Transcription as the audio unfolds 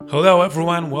Hello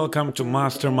everyone, welcome to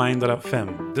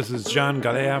Mastermind.fm. This is John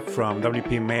Galea from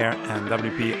WP Mayor and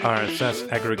WP RSS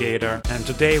Aggregator, and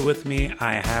today with me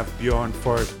I have Bjorn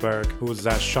Forsberg, who's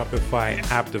a Shopify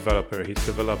app developer. He's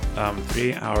developed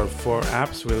 3 or 4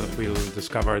 apps. We'll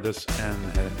discover this in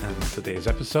today's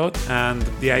episode. And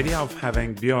the idea of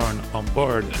having Bjorn on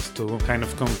board is to kind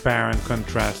of compare and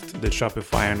contrast the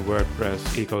Shopify and WordPress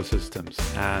ecosystems.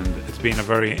 And it's been a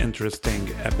very interesting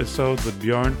episode with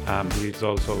Bjorn. He's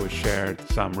also shared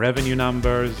some revenue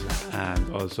numbers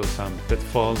and also some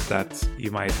pitfalls that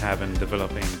you might have in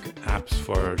developing apps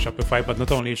for Shopify, but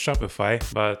not only Shopify,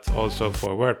 but also for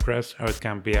WordPress, or it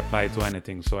can be applied to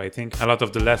anything. So I think a lot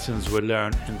of the lessons we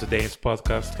learn in today's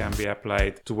podcast can be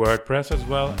applied to WordPress as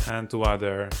well and to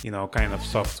other, kind of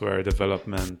software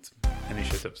development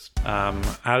initiatives.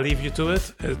 I'll leave you to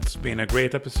it. It's been a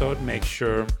great episode. Make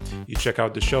sure you check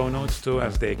out the show notes too,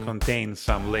 as they contain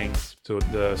some links to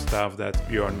the stuff that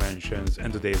Bjorn mentions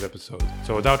in today's episode.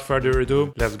 So without further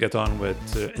ado, let's get on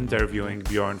with interviewing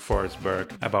Bjorn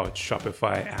Forsberg about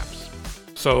Shopify apps.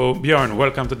 So Bjorn,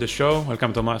 welcome to the show.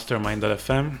 Welcome to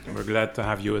Mastermind.fm. We're glad to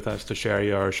have you with us to share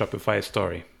your Shopify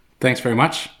story. Thanks very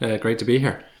much. Great to be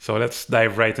here. So let's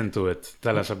dive right into it.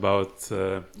 Tell us about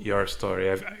your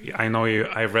story.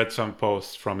 I've read some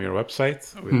posts from your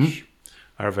website, which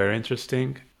are very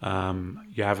interesting.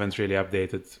 You haven't really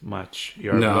updated much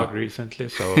your blog recently,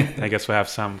 so I guess we have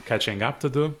some catching up to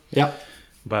do. Yeah.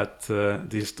 But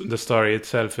the story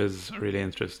itself is really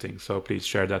interesting. So please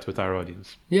share that with our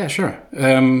audience. Yeah, sure.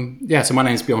 So my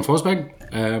name is Bjorn Forsberg.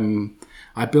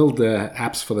 I build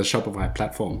apps for the Shopify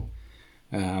platform.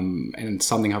 And it's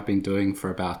something I've been doing for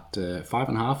about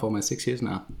 5.5, almost 6 years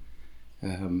now.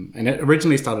 And it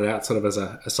originally started out sort of as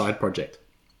a side project.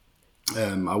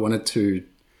 I wanted to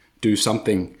do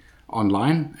something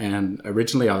online, and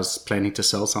originally I was planning to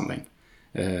sell something,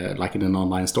 like in an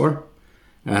online store.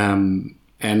 I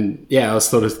was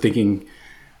sort of thinking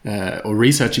or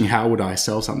researching how would I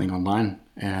sell something online,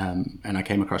 and I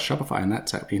came across Shopify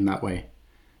in that way.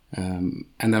 And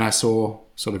then I saw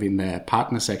sort of in their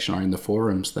partner section or in the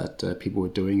forums that people were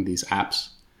doing these apps.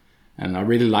 And I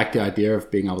really liked the idea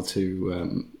of being able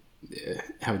to,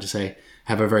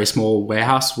 have a very small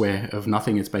warehouse where of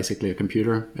nothing, it's basically a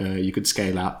computer. You could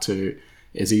scale out to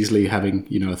as easily having,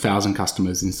 1,000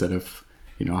 customers instead of,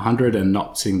 100, and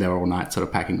not sitting there all night sort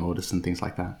of packing orders and things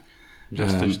like that.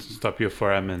 Just to stop you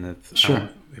for a minute. Sure.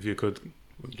 If you could,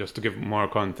 just to give more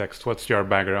context, what's your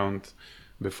background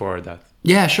before that?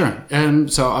 Yeah, sure.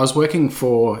 So I was working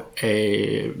for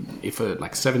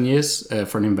 7 years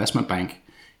for an investment bank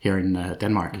here in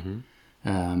Denmark.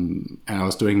 And I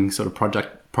was doing sort of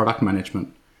product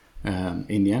management.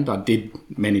 In the end, I did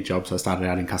many jobs. I started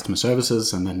out in customer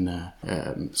services and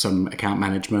then some account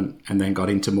management, and then got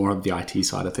into more of the IT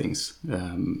side of things.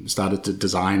 Started to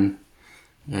design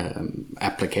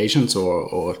applications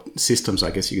or systems,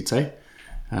 I guess you could say.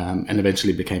 And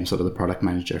eventually became sort of the product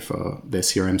manager for their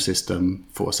CRM system,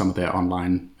 for some of their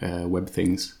online web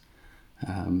things.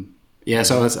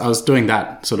 So I was doing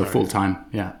that sort of full time,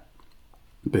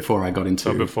 before I got into...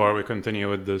 So before we continue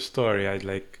with the story, I'd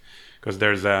like... Because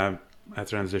there's a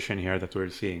transition here that we're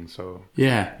seeing. So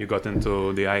you got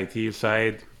into the IT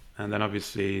side, and then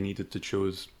obviously you needed to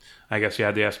choose... I guess you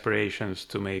had the aspirations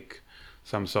to make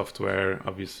some software,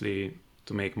 obviously,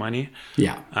 to make money.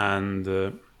 Yeah.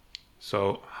 And...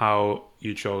 So how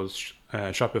you chose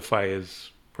Shopify is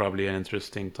probably an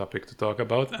interesting topic to talk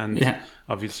about. And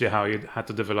obviously how you had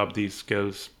to develop these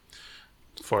skills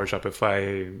for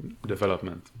Shopify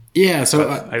development. Yeah, so...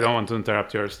 I don't want to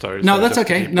interrupt your story. No, that's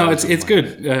okay. No, it's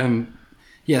good.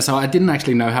 So I didn't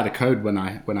actually know how to code when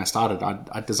I started.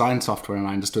 I designed software, and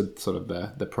I understood sort of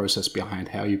the process behind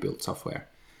how you build software.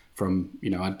 From,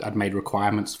 I'd made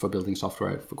requirements for building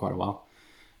software for quite a while.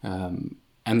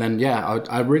 And then,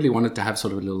 I really wanted to have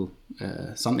sort of a little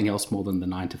something else more than the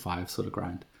 9 to 5 sort of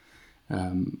grind.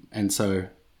 And so,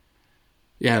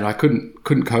 I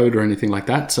couldn't code or anything like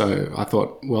that. So I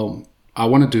thought, well, I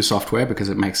want to do software because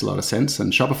it makes a lot of sense.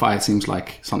 And Shopify seems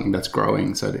like something that's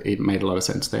growing. So it made a lot of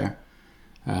sense there.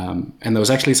 And there was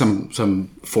actually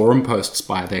some forum posts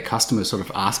by their customers sort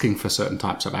of asking for certain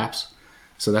types of apps.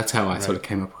 So that's how I sort of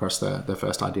came across the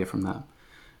first idea from that.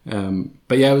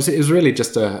 It was really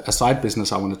just a side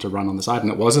business I wanted to run on the side,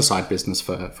 and it was a side business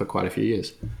for quite a few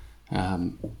years.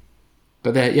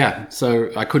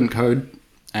 So I couldn't code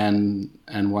and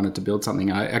wanted to build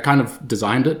something. I kind of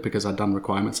designed it because I'd done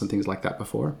requirements and things like that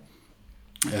before.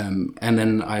 And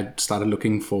then I started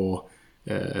looking for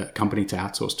a company to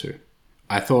outsource to.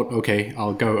 I thought, okay,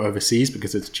 I'll go overseas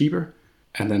because it's cheaper,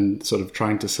 and then sort of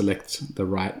trying to select the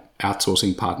right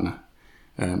outsourcing partner.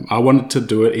 I wanted to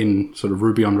do it in sort of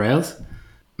Ruby on Rails,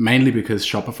 mainly because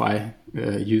Shopify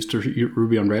used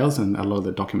Ruby on Rails, and a lot of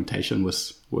the documentation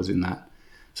was in that.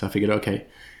 So I figured, okay.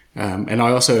 And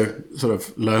I also sort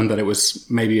of learned that it was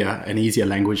maybe an easier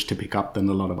language to pick up than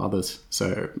a lot of others.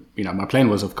 So, my plan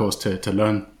was, of course, to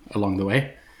learn along the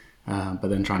way, but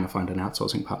then trying to find an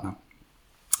outsourcing partner.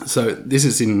 So this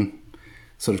is in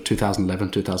sort of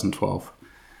 2011, 2012.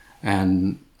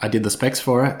 And I did the specs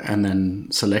for it and then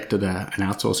selected an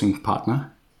outsourcing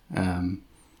partner.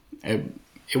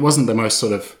 It wasn't the most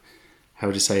sort of, how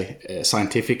would you say,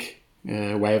 scientific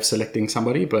way of selecting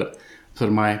somebody, but sort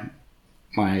of my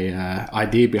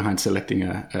idea behind selecting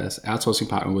an outsourcing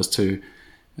partner was to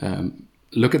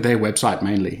look at their website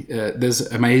mainly. There's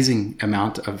amazing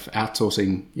amount of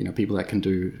outsourcing, people that can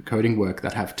do coding work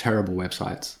that have terrible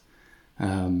websites.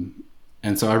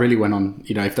 And so I really went on,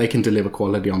 if they can deliver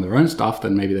quality on their own stuff,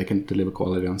 then maybe they can deliver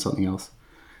quality on something else.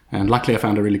 And luckily I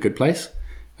found a really good place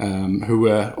who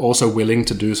were also willing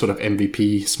to do sort of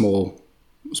MVP small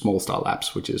style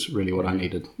apps, which is really what I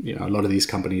needed. A lot of these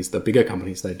companies, the bigger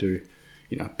companies, they do,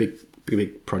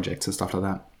 big projects and stuff like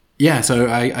that. Yeah, so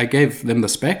I gave them the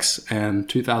specs and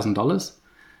 $2,000,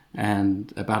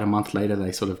 and about a month later,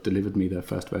 they sort of delivered me their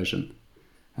first version.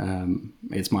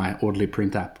 It's my Orderly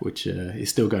print app, which is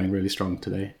still going really strong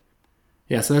today.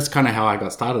 Yeah, so that's kind of how I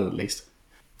got started, at least.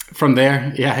 From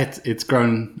there, yeah, it's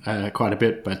grown quite a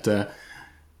bit, but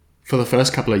for the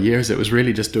first couple of years, it was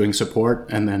really just doing support,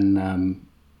 and then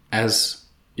as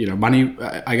money,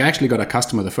 I actually got a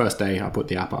customer the first day I put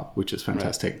the app up, which is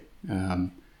fantastic. Right.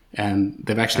 And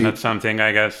they've actually... And that's something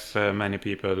I guess many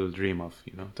people dream of,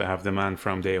 to have demand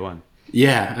from day one.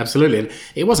 Yeah, absolutely. And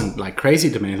it wasn't like crazy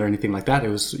demand or anything like that. It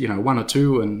was, 1 or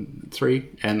 2 and 3.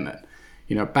 And,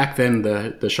 back then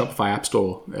the Shopify App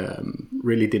Store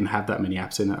really didn't have that many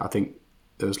apps in it. I think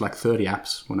there was like 30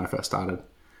 apps when I first started.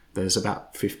 There's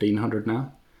about 1,500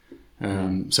 now.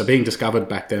 So being discovered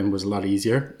back then was a lot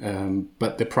easier.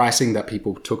 But the pricing that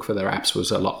people took for their apps was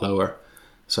a lot lower.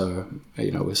 So,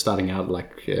 we're starting out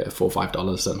like $4 or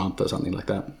 $5 a month or something like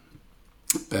that.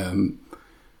 And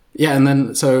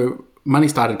then so money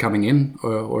started coming in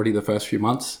already the first few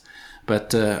months,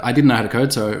 but I didn't know how to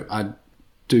code, so I'd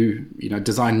do,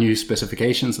 design new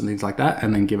specifications and things like that,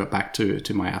 and then give it back to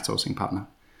my outsourcing partner,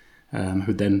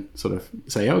 who then sort of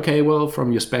say, okay, well,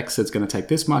 from your specs, it's going to take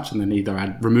this much, and then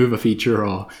either remove a feature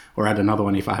or add another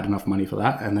one if I had enough money for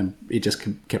that, and then it just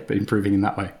kept improving in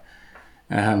that way.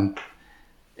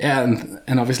 And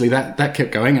obviously that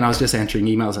kept going, and I was just answering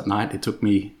emails at night. It took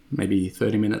me maybe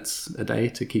 30 minutes a day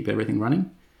to keep everything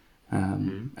running,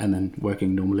 and then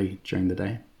working normally during the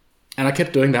day. And I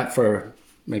kept doing that for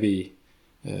maybe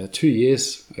 2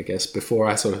 years, I guess, before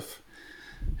I sort of,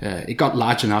 it got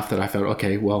large enough that I felt,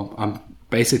 okay, well, I'm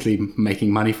basically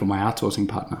making money for my outsourcing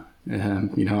partner.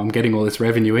 I'm getting all this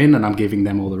revenue in and I'm giving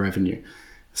them all the revenue.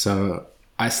 So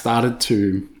I started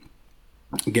to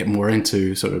get more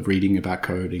into sort of reading about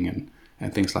coding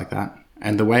and things like that.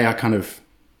 And the way I kind of,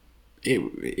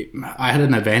 I had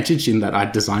an advantage in that I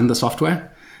designed the software.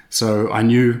 So I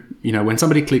knew, when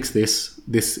somebody clicks this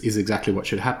is exactly what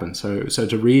should happen. So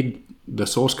to read the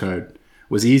source code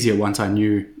was easier once I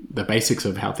knew the basics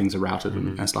of how things are routed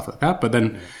and stuff like that. But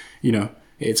then,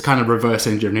 it's kind of reverse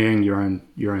engineering your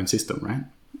own system, right?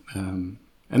 And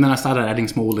then I started adding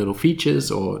small little features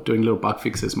or doing little bug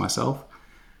fixes myself,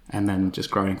 and then just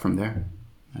growing from there.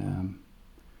 And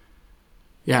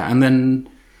then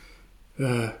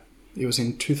it was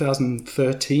in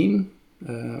 2013,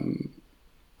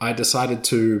 I decided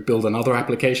to build another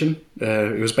application.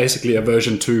 It was basically a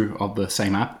version 2 of the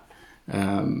same app.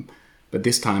 But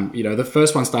this time, the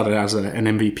first one started as an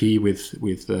MVP with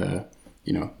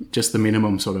just the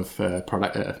minimum sort of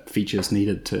product features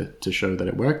needed to show that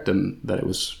it worked and that it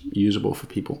was usable for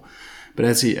people. But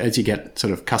as you get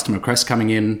sort of customer requests coming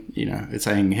in, it's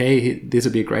saying, hey, this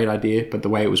would be a great idea, but the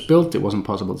way it was built, it wasn't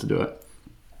possible to do it.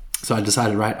 So I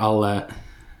decided, right,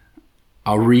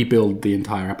 I'll rebuild the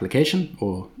entire application,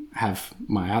 or have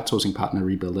my outsourcing partner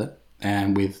rebuild it,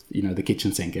 and with the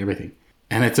kitchen sink, everything.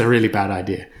 And it's a really bad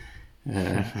idea.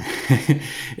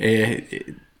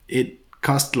 It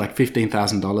cost like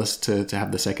 $15,000 to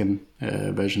have the second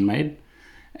version made,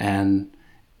 and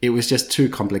it was just too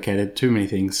complicated, too many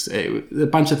things. A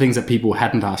bunch of things that people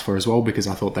hadn't asked for as well, because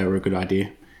I thought they were a good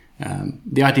idea.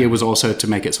 The idea was also to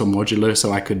make it so modular,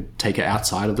 so I could take it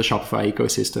outside of the Shopify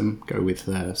ecosystem, go with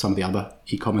some of the other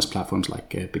e-commerce platforms like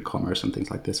BigCommerce and things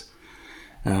like this.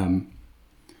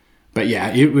 But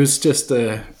yeah, it was just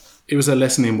a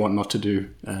lesson in what not to do.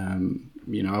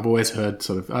 I've always heard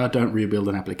sort of, don't rebuild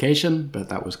an application, but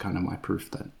that was kind of my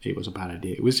proof that it was a bad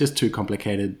idea. It was just too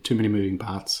complicated, too many moving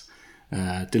parts,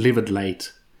 delivered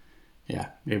late. Yeah,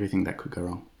 everything that could go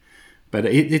wrong. But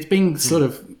it's been sort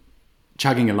of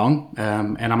chugging along,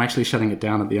 and I'm actually shutting it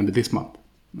down at the end of this month.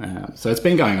 So it's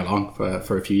been going along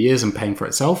for a few years and paying for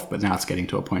itself, but now it's getting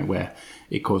to a point where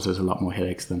it causes a lot more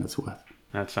headaches than it's worth.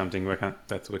 That's something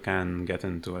we can get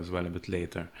into as well a bit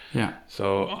later. Yeah.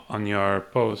 So on your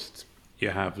post, you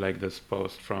have like this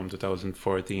post from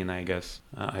 2014, I guess,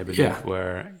 I believe,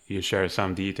 where you share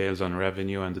some details on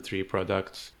revenue and the 3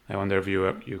 products. I wonder if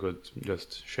you could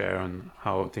just share on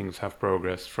how things have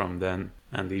progressed from then,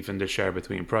 and even the share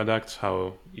between products,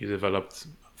 how you developed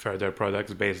further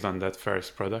products based on that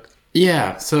first product.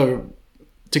 Yeah, so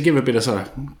to give a bit of sort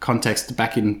of context,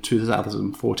 back in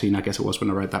 2014, I guess it was when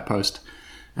I wrote that post,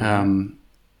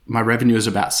 my revenue is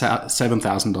about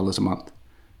 $7,000 a month.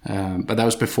 But that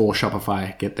was before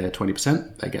Shopify get their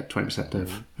 20%. They get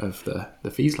 20% of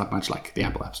the fees, much like the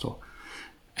Apple App Store.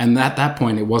 And at that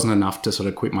point, it wasn't enough to sort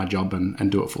of quit my job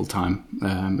and do it full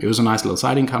time. It was a nice little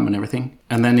side income and everything.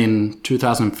 And then in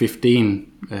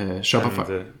 2015, Shopify...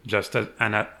 And, just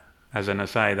as an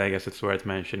aside, I guess it's worth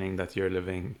mentioning that you're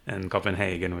living in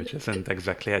Copenhagen, which isn't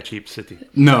exactly a cheap city.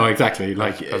 No, exactly.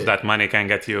 Because that money can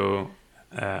get you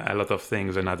a lot of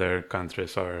things in other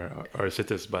countries or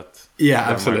cities, but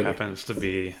absolutely happens to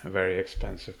be very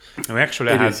expensive. And we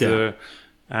actually had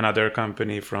another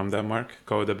company from Denmark,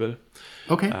 Codable,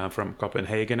 from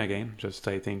Copenhagen again, just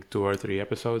I think 2 or 3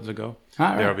 episodes ago.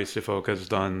 They're obviously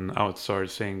focused on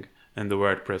outsourcing in the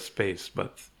WordPress space,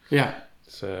 but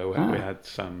so we had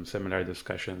some similar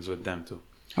discussions with them too.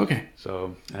 Okay.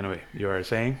 So anyway, you were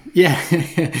saying? Yeah,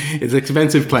 it's an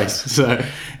expensive place. So,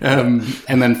 and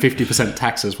then 50%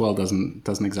 tax as well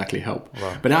doesn't exactly help.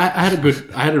 Wow. But I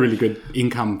had a really good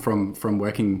income from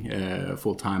working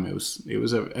full time. It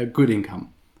was a good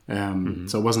income.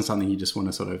 So it wasn't something you just want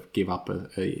to sort of give up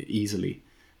easily.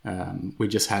 We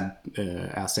just had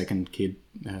our second kid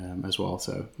as well,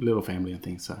 so little family and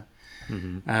things. So.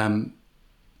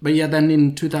 But yeah, then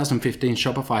in 2015,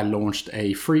 Shopify launched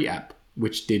a free app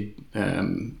which did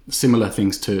similar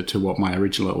things to what my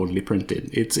original Orderly Print did.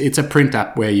 It's a print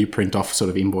app where you print off sort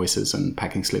of invoices and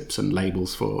packing slips and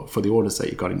labels for the orders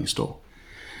that you got in your store.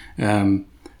 And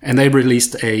they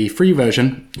released a free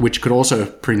version which could also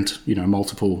print,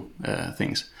 multiple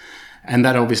things. And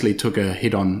that obviously took a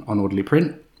hit on Orderly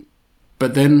Print.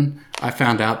 But then I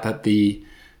found out that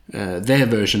their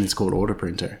version is called Order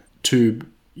Printer.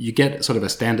 You get sort of a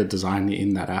standard design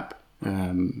in that app.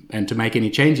 And to make any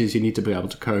changes, you need to be able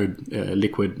to code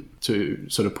Liquid to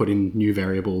sort of put in new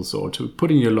variables or to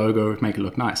put in your logo, make it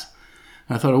look nice.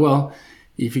 And I thought, well,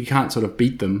 if you can't sort of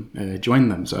beat them, join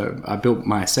them. So I built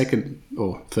my second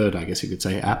or third, I guess you could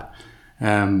say, app,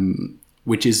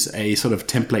 which is a sort of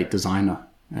template designer.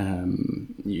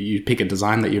 You pick a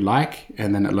design that you like,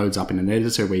 and then it loads up in an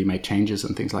editor where you make changes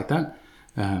and things like that.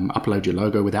 Upload your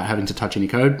logo without having to touch any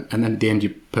code, and then at the end you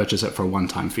purchase it for a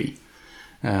one-time fee.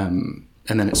 And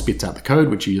then it spits out the code,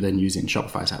 which you then use in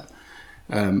Shopify's app.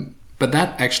 But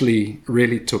that actually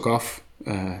really took off,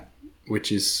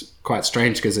 which is quite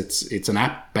strange because it's an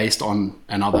app based on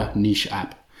another niche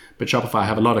app. But Shopify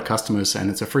have a lot of customers and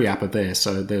it's a free app of theirs,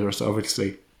 so there's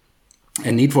obviously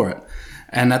a need for it.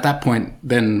 And at that point,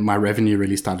 then my revenue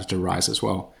really started to rise as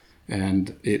well.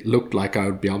 And it looked like I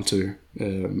would be able to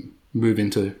move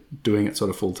into doing it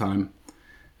sort of full time.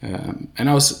 And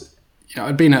I was...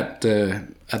 I'd been at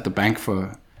the bank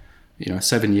for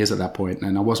 7 years at that point,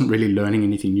 and I wasn't really learning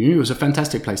anything new. It was a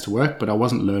fantastic place to work, but I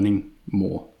wasn't learning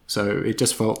more. So it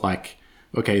just felt like,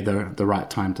 okay, the right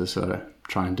time to sort of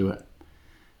try and do it.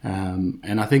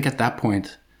 And I think at that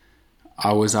point,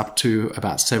 I was up to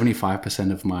about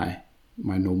 75% of my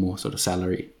normal sort of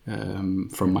salary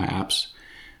from my apps,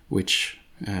 which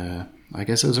I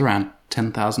guess it was around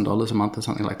 $10,000 a month or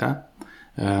something like that.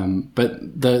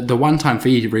 But the one-time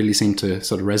fee really seemed to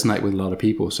sort of resonate with a lot of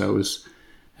people. So it was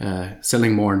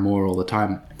selling more and more all the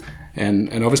time.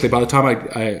 And obviously by the time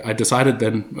I decided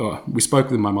then, we spoke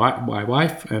with my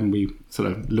wife and we sort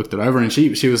of looked it over, and she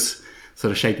was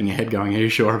sort of shaking her head going, are you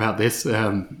sure about this?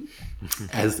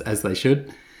 As they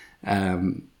should.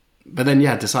 But then,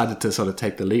 decided to sort of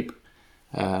take the leap.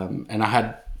 And I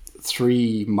had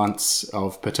 3 months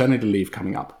of paternity leave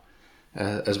coming up.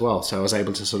 As well, so I was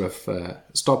able to sort of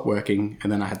stop working,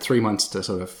 and then I had 3 months to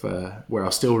sort of where I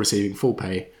was still receiving full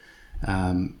pay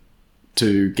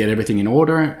to get everything in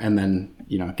order, and then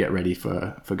get ready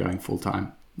for going full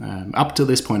time. Up to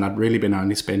this point, I'd really been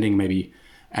only spending maybe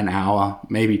an hour,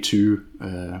 maybe 2,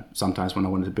 sometimes when I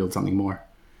wanted to build something more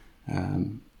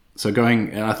So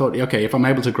and I thought, okay, if I'm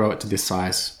able to grow it to this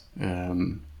size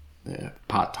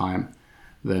part time,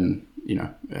 then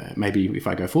maybe if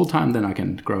I go full time, then I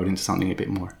can grow it into something a bit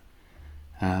more.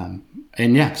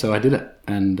 So I did it,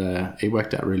 and it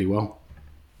worked out really well.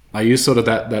 I used sort of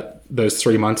those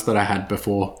 3 months that I had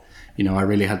before. I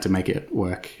really had to make it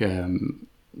work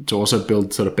to also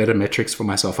build sort of better metrics for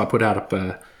myself. I put out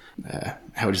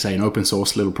an open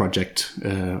source little project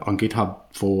on GitHub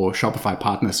for Shopify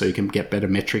partners, so you can get better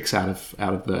metrics out of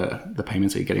the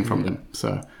payments that you're getting from them.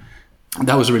 So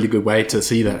that was a really good way to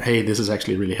see that, hey, this is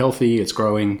actually really healthy. It's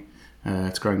growing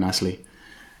nicely.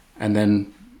 And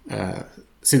then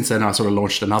since then, I sort of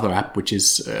launched another app, which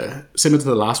is similar to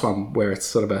the last one, where it's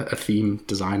sort of a theme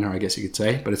designer, I guess you could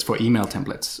say, but it's for email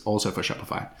templates, also for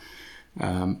Shopify.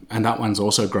 And that one's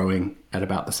also growing at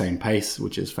about the same pace,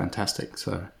 which is fantastic.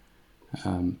 So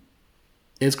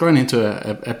it's grown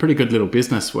into a pretty good little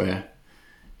business where,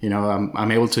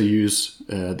 I'm able to use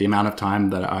the amount of time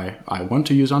that I want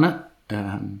to use on it,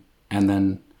 and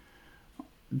then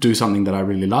do something that I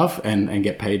really love and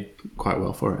get paid quite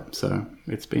well for it. So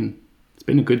it's been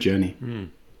a good journey.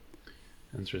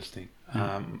 Interesting.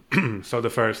 So the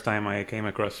first time I came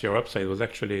across your website was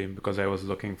actually because I was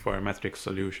looking for metric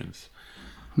solutions.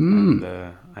 And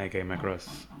I came across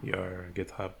your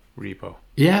GitHub repo.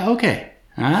 Yeah, okay.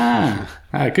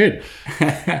 Good.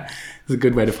 It's a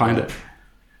good way to find it.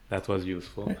 That was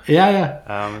useful. Yeah.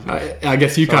 I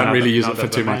guess you can't really use it for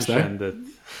too much, though.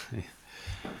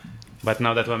 But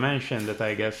now that we mentioned that,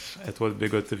 I guess it would be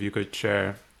good if you could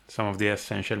share some of the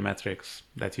essential metrics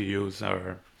that you use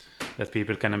or that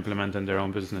people can implement in their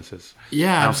own businesses.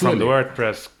 Yeah, absolutely.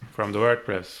 From the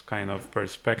WordPress kind of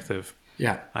perspective,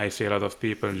 I see a lot of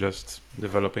people just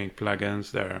developing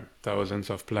plugins. There are thousands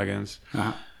of plugins.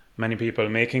 Uh-huh. Many people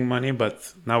making money,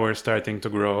 but now we're starting to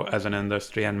grow as an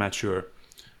industry and mature.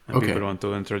 And people want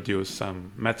to introduce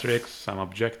some metrics, some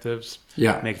objectives,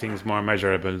 make things more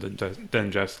measurable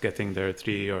than just getting their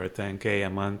 3 or 10K a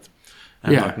month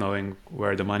and not knowing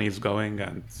where the money is going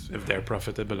and if they're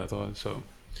profitable at all. So,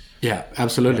 yeah,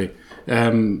 absolutely.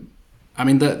 I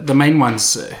mean, the main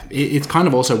ones, it's kind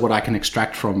of also what I can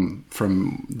extract from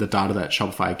the data that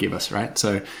Shopify give us, right?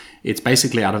 So it's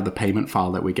basically out of the payment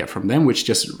file that we get from them, which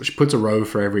puts a row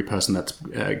for every person that's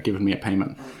given me a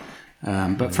payment.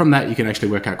 But from that, you can actually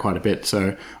work out quite a bit.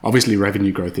 So obviously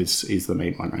revenue growth is the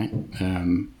main one, right?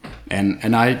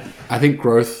 And I think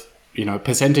growth,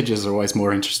 percentages are always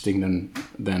more interesting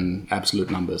than absolute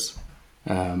numbers.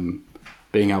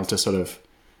 Being able to sort of,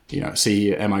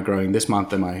 see, am I growing this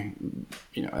month? Am I,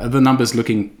 are the numbers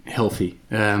looking healthy?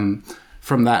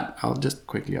 From that, I'll just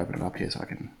quickly open it up here so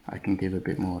I can give a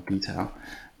bit more detail.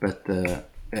 But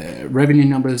revenue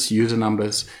numbers, user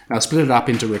numbers. I'll split it up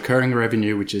into recurring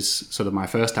revenue, which is sort of my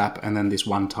first app, and then this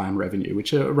one-time revenue,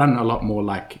 which run a lot more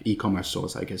like e-commerce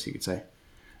stores, I guess you could say.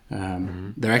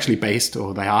 They're actually they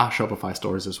are Shopify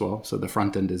stores as well. So the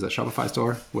front end is a Shopify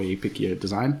store where you pick your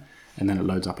design and then it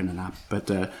loads up in an app.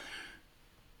 But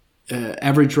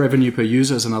average revenue per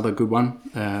user is another good one.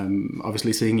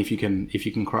 Obviously seeing if you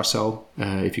can cross-sell,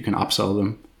 if you can upsell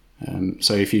them.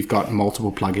 So if you've got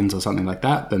multiple plugins or something like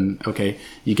that, then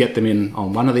you get them in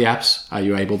on one of the apps. Are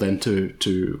you able then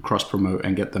to cross-promote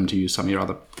and get them to use some of your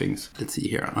other things? Let's see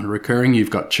here. On recurring, you've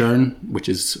got churn, which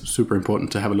is super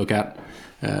important to have a look at.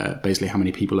 Basically how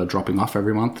many people are dropping off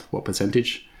every month, what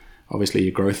percentage. Obviously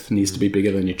your growth needs to be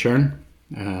bigger than your churn.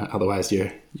 Otherwise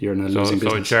you're in a losing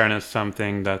business. So churn is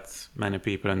something that many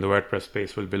people in the WordPress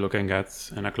space will be looking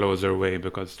at in a closer way,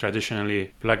 because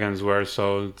traditionally plugins were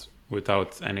sold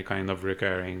without any kind of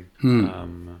recurring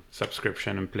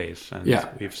subscription in place. And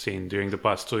we've seen during the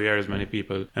past 2 years many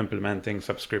people implementing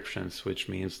subscriptions, which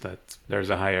means that there's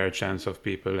a higher chance of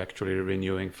people actually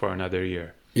renewing for another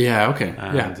year. Yeah, okay.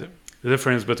 And the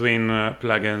difference between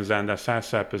plugins and a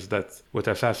SaaS app is that with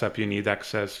a SaaS app you need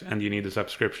access and you need a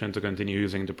subscription to continue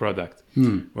using the product.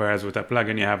 Whereas with a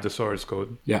plugin you have the source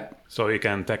code. Yeah. So you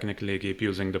can technically keep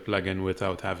using the plugin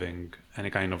without having any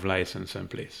kind of license in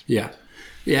place. Yeah.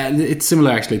 Yeah, it's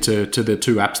similar actually to the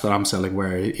two apps that I'm selling,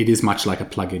 where it is much like a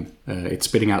plugin. It's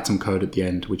spitting out some code at the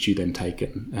end, which you then take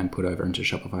and put over into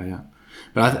Shopify. Yeah.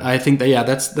 But I think that,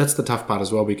 that's the tough part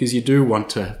as well, because you do want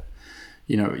to,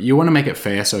 you want to make it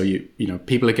fair so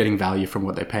people are getting value from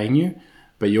what they're paying you,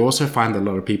 but you also find that a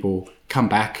lot of people come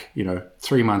back,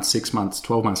 3 months, 6 months,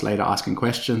 12 months later asking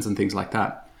questions and things like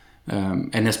that.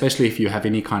 And especially if you have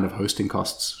any kind of hosting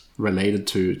costs related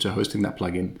to hosting that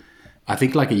plugin, I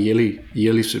think like a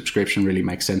yearly subscription really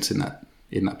makes sense in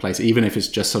that place, even if it's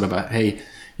just sort of a, hey,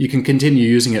 you can continue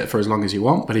using it for as long as you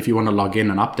want, but if you want to log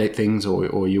in and update things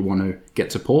or you want to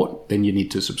get support, then you need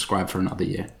to subscribe for another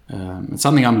year. It's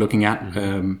something I'm looking at,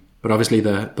 but obviously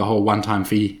the whole one-time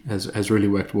fee has really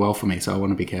worked well for me, so I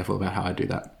want to be careful about how I do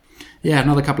that. Yeah,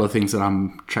 another couple of things that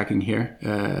I'm tracking here.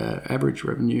 Average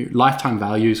revenue, lifetime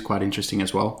value is quite interesting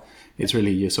as well. It's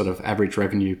really your sort of average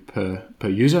revenue per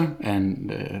user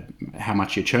and how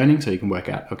much you're churning, so you can work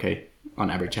out, okay, on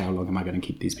average, how long am I going to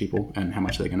keep these people and how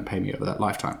much are they going to pay me over that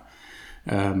lifetime?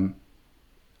 And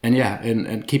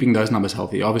keeping those numbers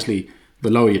healthy. Obviously, the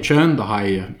lower your churn, the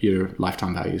higher your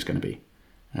lifetime value is going to be.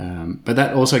 But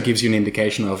that also gives you an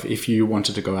indication of if you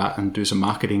wanted to go out and do some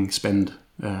marketing spend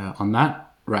on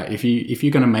that, right? If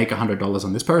you're going to make $100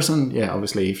 on this person, yeah,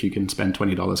 obviously if you can spend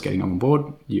 $20 getting them on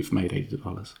board, you've made $80.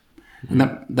 Mm-hmm.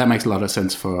 And that makes a lot of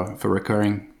sense for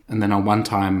recurring. And then on one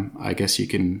time, I guess you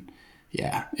can,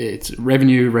 it's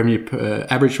revenue per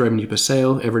average revenue per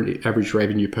sale, average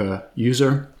revenue per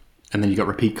user, and then you got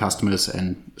repeat customers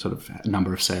and sort of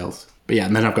number of sales. But yeah,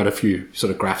 and then I've got a few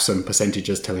sort of graphs and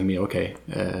percentages telling me, okay,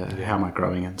 how am I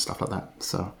growing and stuff like that.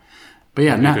 So, but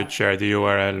yeah, you could share the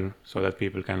URL so that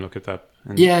people can look it up.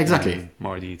 Exactly. In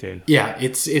more detail. Yeah,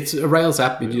 it's a Rails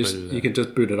app. You can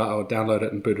just boot it up or download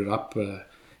it and boot it up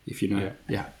if you know.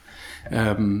 Yeah.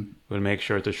 We'll make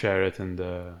sure to share it in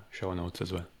the show notes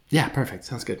as well. Yeah, perfect.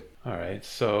 Sounds good. All right.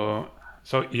 So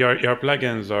your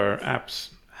plugins or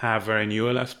apps have a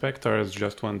renewal aspect, or is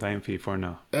just one-time fee for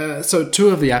now? So two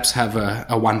of the apps have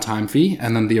a one-time fee,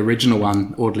 and then the original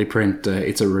one, Audley Print,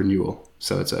 it's a renewal.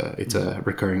 So it's a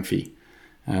recurring fee,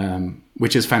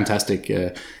 which is fantastic.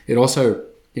 It also,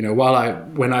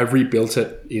 when I rebuilt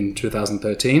it in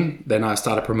 2013, then I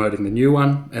started promoting the new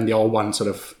one, and the old one sort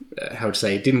of,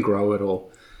 it didn't grow at all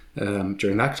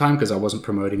during that time because I wasn't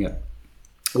promoting it.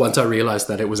 Once I realized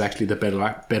that it was actually the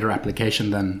better application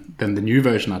than the new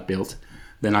version I'd built,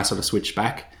 then I sort of switched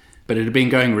back. But it had been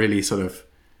going really sort of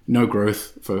no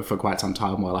growth for quite some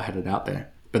time while I had it out there.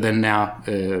 But then now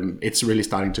it's really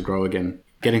starting to grow again,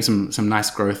 getting some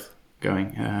nice growth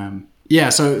going.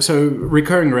 So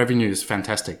recurring revenue is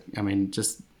fantastic. I mean,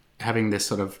 just having this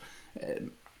sort of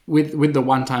with the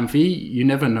one-time fee, you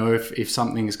never know if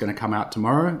something is going to come out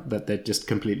tomorrow that just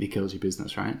completely kills your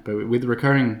business, right? But with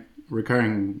recurring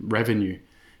revenue,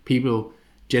 people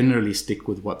generally stick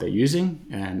with what they're using,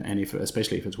 and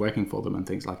especially if it's working for them and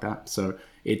things like that. So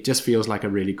it just feels like a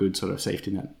really good sort of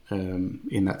safety net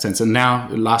in that sense. And now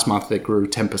last month it grew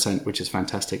 10%, which is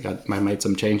fantastic. I made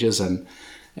some changes and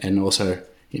also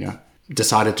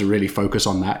decided to really focus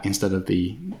on that instead of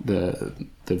the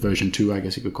version 2, I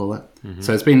guess you could call it. Mm-hmm.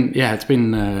 So it's been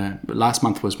last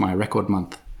month was my record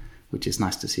month, which is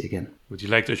nice to see again. Would you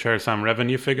like to share some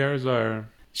revenue figures or?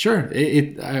 Sure.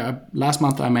 Last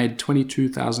month I made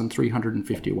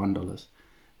 $22,351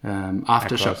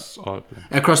 after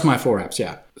across my 4 apps.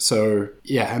 Yeah. So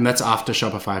yeah, and that's after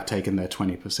Shopify have taken their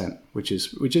 20%, which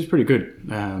is pretty good.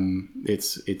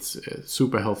 It's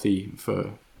super healthy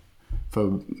for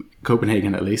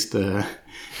Copenhagen at least. You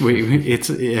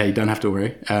don't have to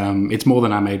worry. It's more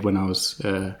than I made when I was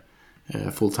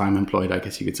full-time employed, I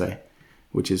guess you could say,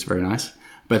 which is very nice.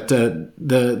 But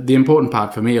the important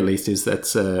part for me, at least, is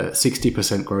that's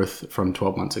 60% growth from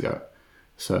 12 months ago.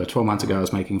 So 12 months ago, I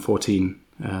was making 14,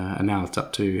 and now it's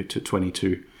up to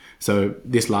 22. So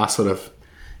this last sort of,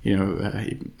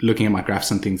 looking at my graphs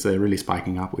and things, they're really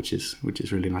spiking up, which is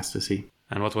really nice to see.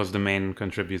 And what was the main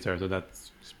contributor to that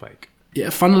spike?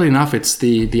 Yeah, funnily enough, it's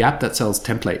the app that sells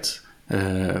templates,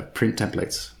 print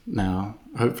templates. Now,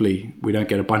 hopefully, we don't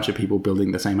get a bunch of people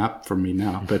building the same app from me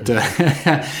now, but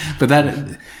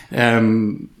that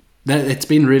it's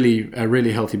been really a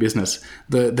really healthy business.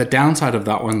 The downside of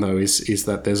that one though is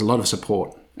that there's a lot of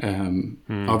support.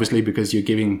 Obviously, because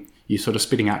you're sort of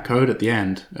spitting out code at the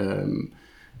end,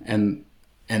 and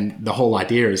the whole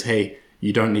idea is, hey,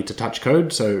 you don't need to touch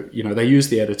code. So, they use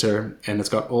the editor and it's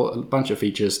got a bunch of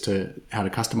features to how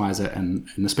to customize it and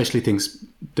especially things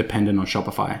dependent on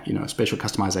Shopify, special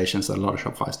customizations that a lot of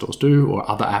Shopify stores do or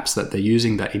other apps that they're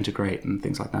using that integrate and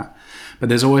things like that. But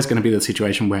there's always going to be the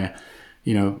situation where,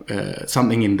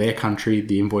 something in their country,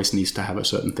 the invoice needs to have a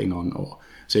certain thing on.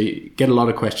 So you get a lot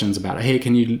of questions about, hey,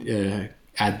 can you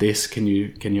add this? Can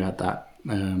you add that?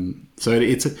 So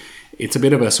it's a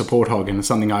bit of a support hog and it's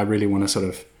something I really want to sort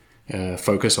of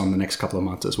focus on the next couple of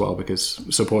months as well, because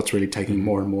support's really taking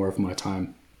more and more of my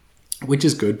time, which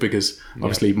is good because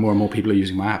obviously more and more people are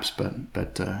using my apps, but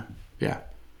it'd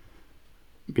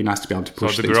be nice to be able to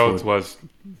push things forward. So the growth was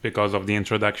because of the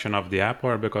introduction of the app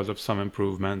or because of some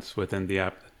improvements within the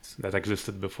app that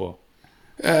existed before?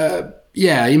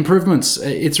 Improvements.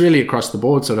 It's really across the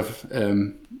board sort of.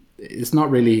 it's not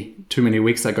really too many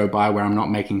weeks that go by where I'm not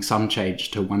making some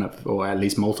change to one of, or at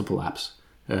least multiple apps.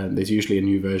 There's usually a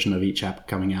new version of each app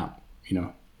coming out,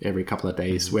 every couple of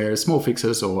days, where small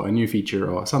fixes or a new feature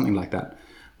or something like that,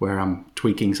 where I'm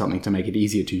tweaking something to make it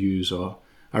easier to use. Or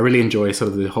I really enjoy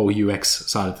sort of the whole UX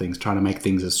side of things, trying to make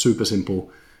things as super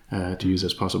simple to use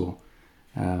as possible.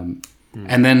 And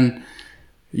then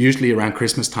usually around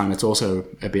Christmas time, it's also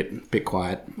a bit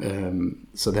quiet.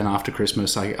 So then after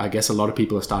Christmas, I guess a lot of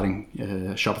people are starting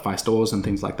Shopify stores and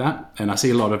things like that. And I see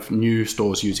a lot of new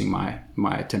stores using my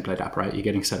template app, right? You're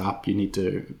getting set up. You need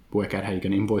to work out how you're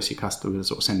going to invoice your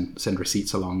customers or send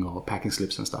receipts along or packing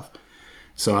slips and stuff.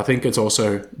 So I think it's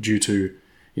also due to,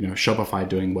 Shopify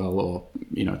doing well or,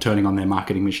 turning on their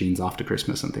marketing machines after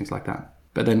Christmas and things like that.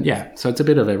 But then, so it's a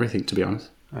bit of everything, to be honest.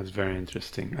 That's very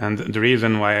interesting. And the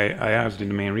reason why I asked, the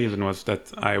main reason was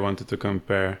that I wanted to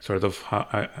compare sort of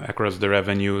across the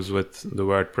revenues with the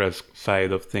WordPress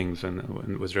side of things and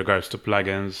with regards to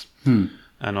plugins.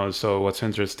 And also what's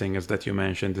interesting is that you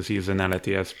mentioned the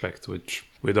seasonality aspect, which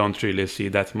we don't really see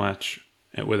that much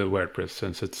with a WordPress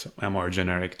since it's a more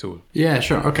generic tool. Yeah,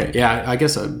 sure. Okay. Yeah, I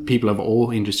guess people of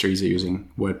all industries are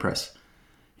using WordPress,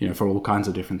 for all kinds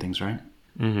of different things, right?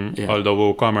 Yeah.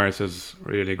 Although WooCommerce is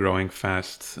really growing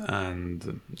fast,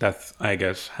 and that I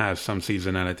guess has some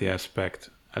seasonality aspect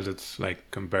as it's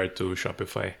like compared to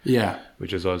Shopify,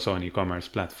 which is also an e-commerce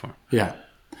platform. Yeah,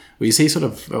 well, you see, sort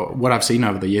of what I've seen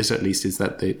over the years, at least, is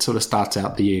that it sort of starts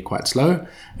out the year quite slow,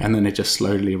 and then it just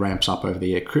slowly ramps up over the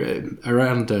year.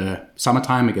 Around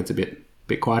summertime, it gets a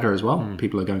bit quieter as well.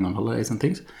 People are going on holidays and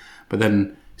things, but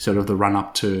then sort of the run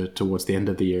up towards the end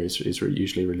of the year is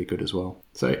usually really good as well.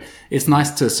 So it's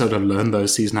nice to sort of learn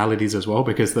those seasonalities as well,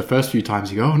 because the first few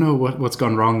times you go, oh no, what's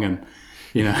gone wrong, and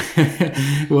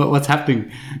what's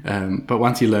happening. But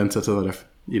once you learn to sort of,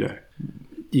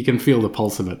 you can feel the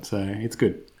pulse of it. So it's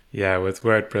good. Yeah, with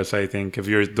WordPress, I think if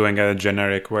you're doing a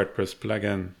generic WordPress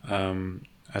plugin,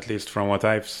 at least from what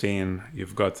I've seen,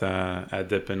 you've got a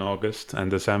dip in August and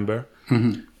December,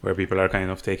 where people are kind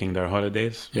of taking their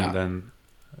holidays. Yeah. And then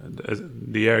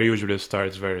the year usually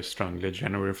starts very strongly.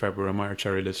 January, February, March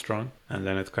are really strong. And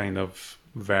then it kind of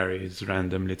varies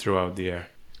randomly throughout the year.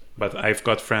 But I've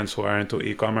got friends who are into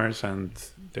e-commerce and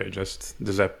they just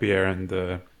disappear in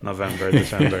the November,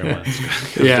 December months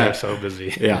because they're so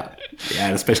busy. Yeah,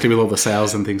 and especially with all the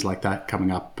sales and things like that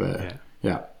coming up.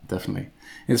 Yeah, definitely.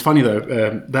 It's funny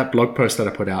though, that blog post that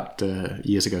I put out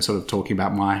years ago, sort of talking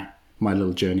about my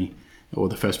little journey, or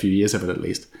the first few years of it at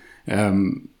least.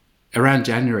 Around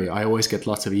January, I always get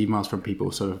lots of emails from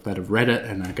people sort of that have read it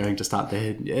and are going to start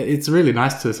there. It's really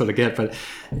nice to sort of get, but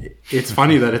it's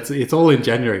funny that it's all in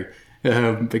January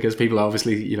because people are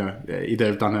obviously, either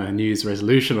have done a New Year's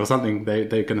resolution or something. They're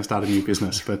going to start a new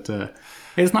business, but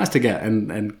it's nice to get.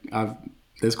 And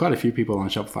there's quite a few people on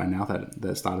Shopify now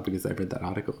that started because they read that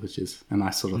article, which is a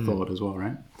nice sort of thought as well,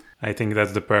 right? I think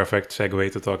that's the perfect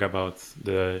segue to talk about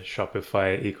the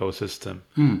Shopify ecosystem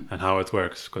and how it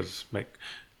works, because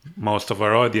most of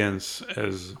our audience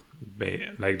is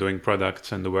doing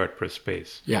products in the WordPress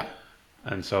space. Yeah.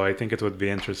 And so I think it would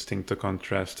be interesting to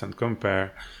contrast and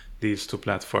compare these two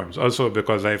platforms. Also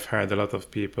because I've heard a lot of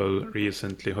people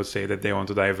recently who say that they want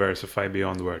to diversify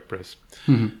beyond WordPress.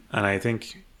 And I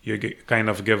think you kind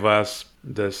of give us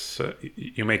this,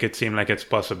 you make it seem like it's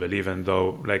possible, even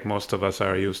though most of us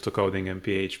are used to coding in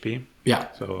PHP.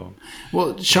 Yeah. So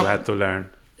you had to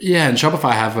learn. Yeah, and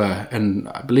Shopify have and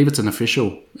I believe it's an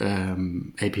official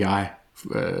API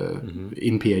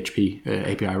in PHP,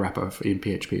 API wrapper in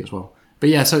PHP as well. But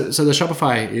yeah, so the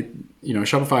Shopify,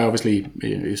 Shopify obviously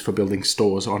is for building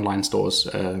stores, online stores.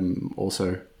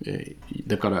 Also,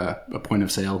 they've got a point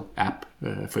of sale app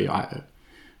for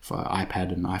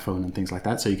iPad and iPhone and things like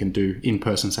that, so you can do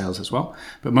in-person sales as well.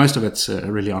 But most of it's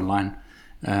really online,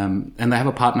 and they have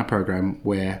a partner program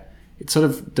where it's sort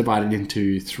of divided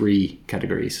into three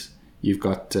categories. You've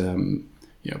got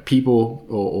people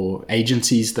or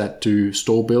agencies that do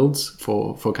store builds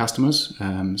for customers.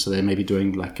 So they may be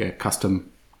doing a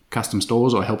custom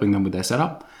stores or helping them with their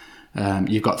setup.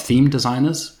 You've got theme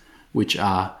designers, which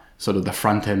are sort of the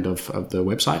front end of the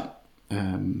website.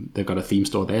 They've got a theme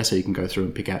store there, so you can go through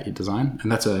and pick out your design.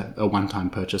 And that's a one-time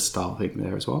purchase style thing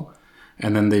there as well.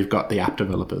 And then they've got the app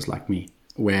developers like me,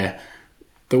 where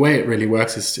the way it really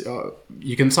works is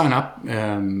you can sign up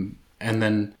and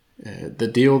then the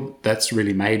deal that's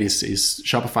really made is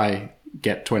Shopify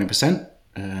get 20%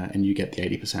 and you get the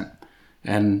 80%.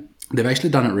 And they've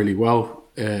actually done it really well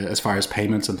as far as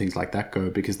payments and things like that go,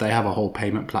 because they have a whole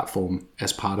payment platform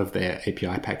as part of their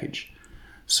API package.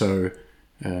 So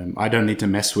I don't need to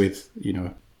mess with,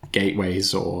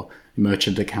 gateways or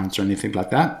merchant accounts or anything like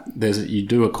that. You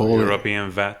do a call. European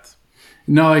VAT.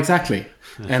 No, exactly.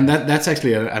 And that's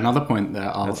actually another point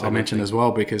that I'll mention as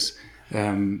well, because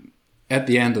at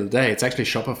the end of the day, it's actually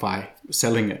Shopify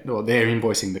selling it, or they're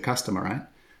invoicing the customer, right?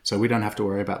 So we don't have to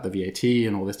worry about the VAT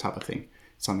and all this type of thing.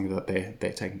 It's something that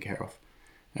they're taking care of,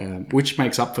 which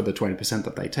makes up for the 20%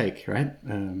 that they take, right?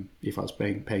 If I was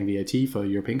paying VAT for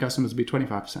European customers, it'd be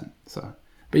 25%. So,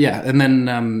 but yeah, and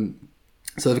then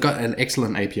so they've got an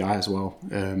excellent API as well,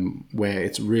 where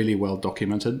it's really well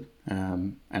documented,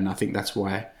 and I think that's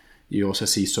why you also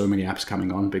see so many apps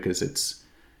coming on, because it's,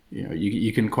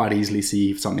 you can quite easily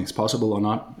see if something's possible or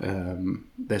not.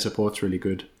 Their support's really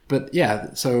good. But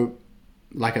yeah, so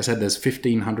like I said, there's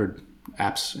 1,500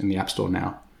 apps in the App Store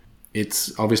now.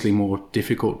 It's obviously more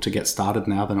difficult to get started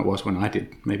now than it was when I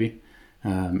did, maybe.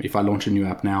 If I launch a new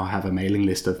app now, I have a mailing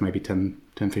list of maybe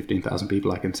 15,000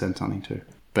 people I can send something to.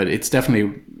 But it's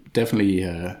definitely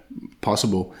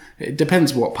possible. It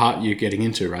depends what part you're getting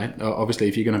into, right? Obviously,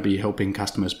 if you're going to be helping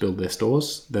customers build their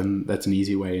stores, then that's an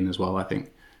easy way in as well, I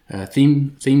think.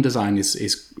 Theme design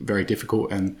is very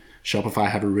difficult, and Shopify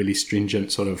have a really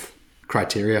stringent sort of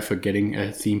criteria for getting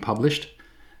a theme published.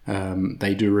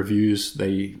 They do reviews.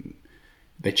 They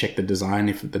check the design.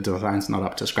 If the design's not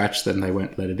up to scratch, then they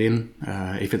won't let it in.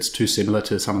 If it's too similar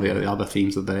to some of the other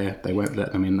themes that they won't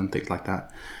let them in and things like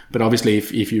that. But obviously,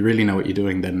 if you really know what you're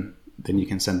doing, then you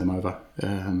can send them over.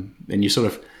 And you sort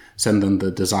of send them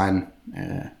the design.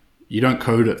 You don't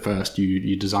code it first.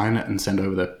 You design it and send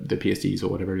over the PSDs or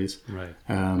whatever it is. Right.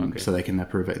 Okay. So they can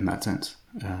approve it in that sense.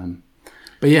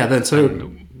 But yeah, then so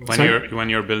when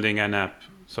you're building an app,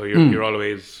 so you're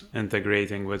always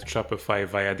integrating with Shopify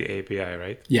via the API,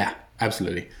 right? Yeah,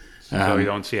 absolutely. So you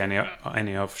don't see any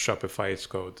of Shopify's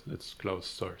code. It's closed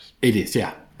source. It is,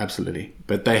 yeah, absolutely.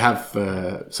 But they have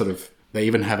they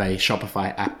even have a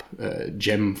Shopify app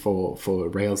gem for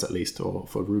Rails at least, or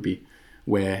for Ruby,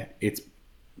 where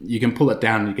you can pull it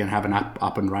down and you can have an app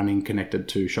up and running connected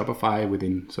to Shopify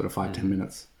within sort of 5-10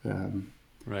 minutes.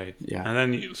 Right. Yeah. And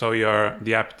then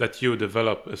the app that you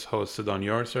develop is hosted on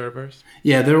your servers?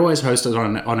 Yeah, they're always hosted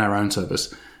on our own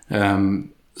servers.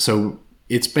 So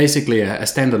it's basically a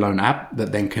standalone app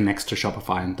that then connects to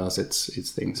Shopify and does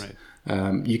its things.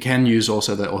 Right. You can use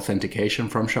also the authentication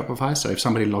from Shopify. So if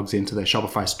somebody logs into their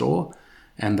Shopify store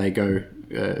and they go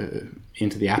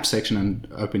into the app section and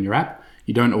open your app,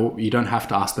 you don't have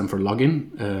to ask them for a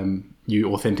login.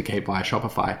 You authenticate via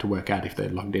Shopify to work out if they're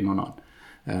logged in or not.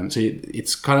 So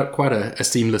it's quite a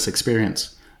seamless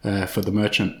experience for the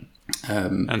merchant.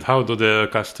 And how do the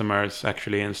customers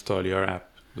actually install your app?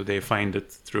 Do they find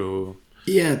it through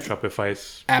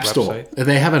Shopify's App website? Store?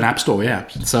 They have an App Store, yeah.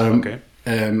 So okay.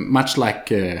 Much like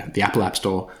the Apple App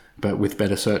Store, but with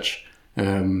better search.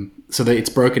 So it's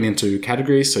broken into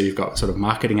categories. So you've got sort of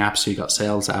marketing apps, so you've got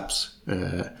sales apps,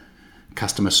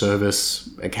 customer service,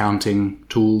 accounting,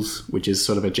 tools, which is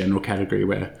sort of a general category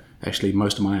where actually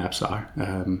most of my apps are.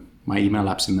 My email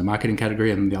app's in the marketing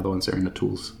category, and the other ones are in the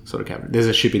tools sort of category. There's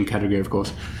a shipping category, of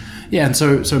course. Yeah, and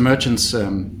so merchants,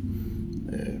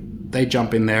 they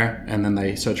jump in there and then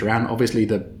they search around. Obviously,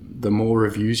 the more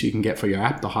reviews you can get for your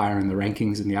app, the higher in the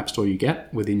rankings in the App Store you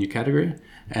get within your category,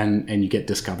 and you get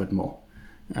discovered more.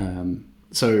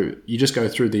 So you just go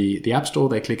through the App Store,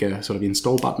 they click a sort of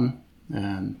install button,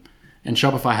 and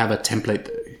Shopify have a template,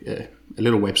 a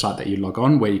little website that you log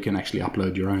on where you can actually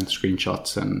upload your own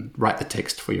screenshots and write the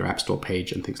text for your App Store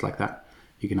page and things like that.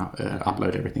 You can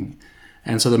upload everything.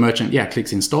 And so the merchant,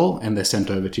 clicks install, and they're sent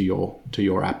over to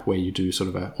your app where you do sort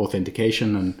of a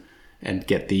authentication and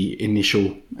get the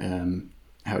initial,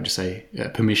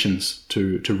 permissions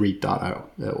to read data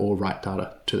or write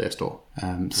data to their store.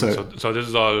 So this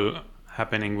is all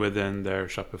happening within their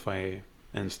Shopify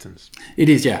instance. It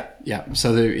is, yeah.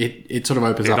 So it sort of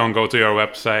opens up. They don't go to your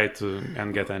website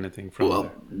and get anything from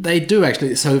there. They do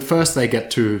actually. So first they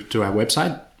get to our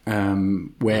website,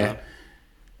 where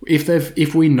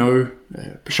if we know,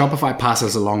 Shopify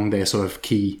passes along their sort of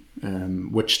key,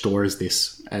 which store is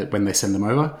this, when they send them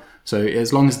over. So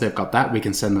as long as they've got that, we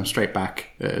can send them straight back,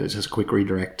 just a quick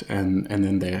redirect, and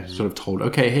then they're sort of told,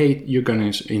 okay, hey, you're going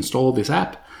to install this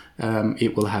app.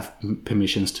 It will have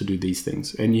permissions to do these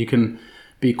things, and you can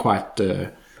be quite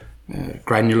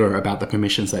granular about the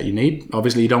permissions that you need.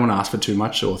 Obviously, you don't want to ask for too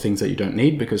much or things that you don't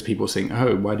need, because people think,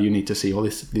 oh, why do you need to see all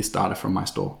this data from my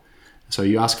store? So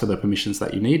you ask for the permissions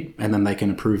that you need, and then they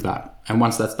can approve that. And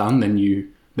once that's done,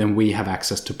 then we have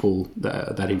access to pull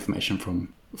that information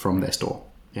from their store.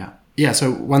 Yeah.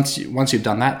 So once you've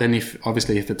done that, then if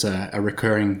it's a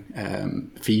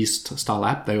recurring fees style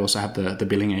app, they also have the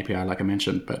billing API, like I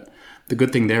mentioned. But the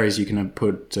good thing there is you can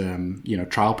put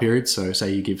trial periods. So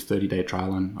say you give 30-day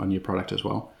trial on your product as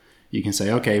well. You can say,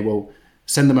 okay, well,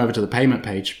 send them over to the payment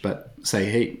page, but say,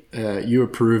 hey, you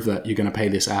approve that you're going to pay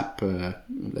this app,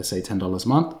 let's say $10 a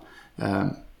month,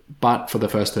 but for the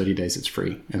first 30 days it's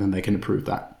free, and then they can approve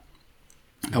that.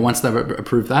 And once they've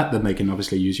approved that, then they can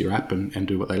obviously use your app and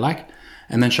do what they like.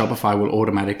 And then Shopify will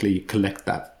automatically collect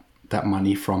that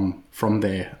money from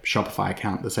their Shopify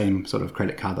account, the same sort of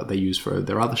credit card that they use for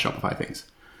their other Shopify things.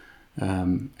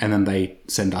 And then they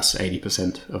send us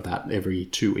 80% of that every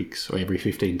 2 weeks or every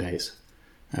 15 days.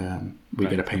 We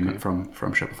get a payment from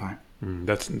Shopify.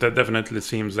 That definitely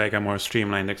seems like a more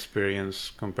streamlined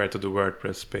experience compared to the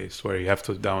WordPress space, where you have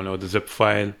to download the zip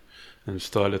file,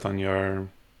 install it on your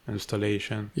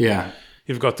installation. Yeah.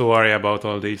 You've got to worry about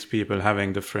all these people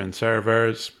having different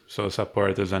servers, so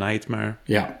support is a nightmare.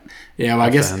 Yeah. Well, I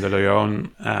guess handle your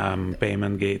own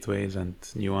payment gateways and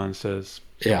nuances.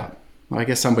 Yeah. Well, I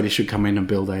guess somebody should come in and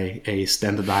build a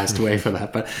standardized way for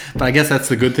that. But I guess that's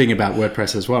the good thing about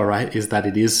WordPress as well, right? Is that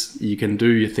you can do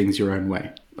your things your own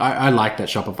way. I like that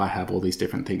Shopify have all these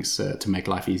different things to make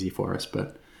life easy for us.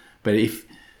 But if,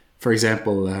 for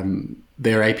example,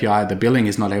 their API, the billing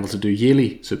is not able to do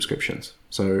yearly subscriptions.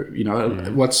 So,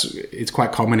 it's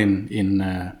quite common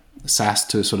in SaaS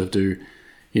to sort of do,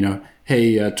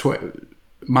 hey,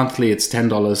 monthly it's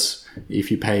 $10.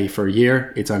 If you pay for a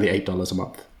year, it's only $8 a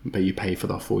month, but you pay for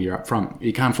the full year up front.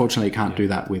 You can't do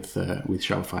that with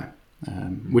Shopify,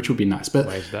 which would be nice. But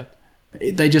why is that?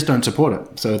 They just don't support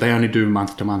it. So they only do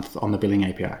month to month on the billing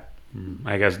API.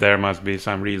 I guess there must be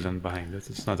some reason behind it.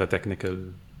 It's not a technical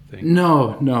thing.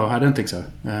 No, I don't think so.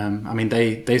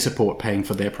 They support paying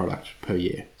for their product per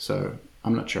year. So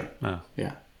I'm not sure. Oh.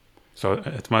 Yeah. So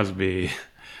it must be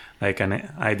like an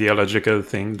ideological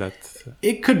thing that...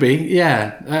 It could be,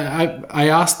 yeah. I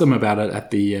asked them about it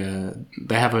at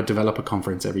they have a developer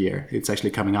conference every year. It's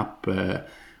actually coming up,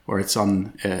 or it's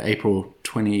on April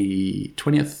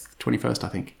 20th, 21st, I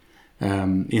think,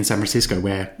 in San Francisco,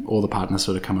 where all the partners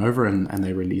sort of come over and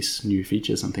they release new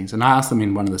features and things. And I asked them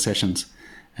in one of the sessions,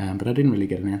 but I didn't really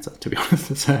get an answer, to be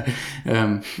honest. So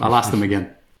I'll ask them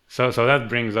again. So that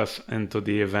brings us into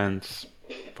the events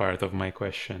part of my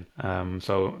question.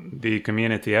 So the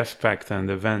community aspect and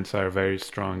events are very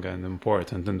strong and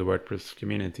important in the WordPress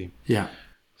community. Yeah.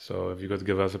 So if you could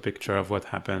give us a picture of what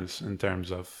happens in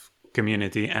terms of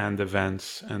community and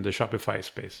events in the Shopify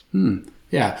space.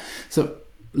 Yeah. So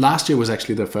last year was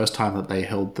actually the first time that they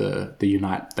held the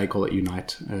Unite, they call it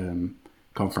Unite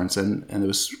conference. And there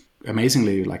was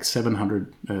amazingly like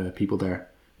 700 people there,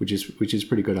 which is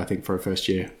pretty good, I think, for a first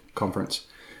year conference.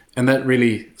 And that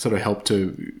really sort of helped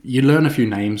you learn a few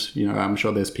names. I'm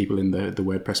sure there's people in the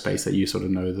WordPress space that you sort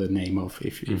of know the name of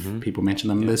if people mention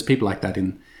them. Yeah. There's people like that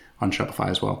on Shopify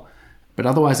as well. But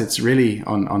otherwise, it's really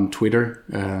on Twitter,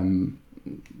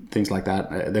 things like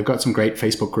that. They've got some great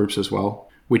Facebook groups as well,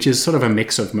 which is sort of a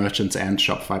mix of merchants and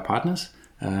Shopify partners.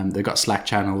 They've got Slack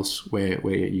channels where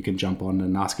you can jump on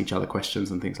and ask each other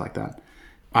questions and things like that.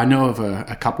 I know of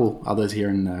a couple others here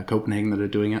in Copenhagen that are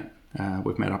doing it.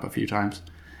 We've met up a few times.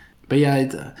 But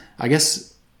yeah, I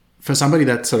guess for somebody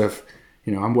that sort of,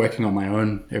 I'm working on my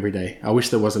own every day. I wish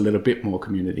there was a little bit more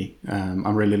community.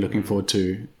 I'm really looking forward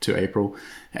to April.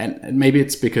 And maybe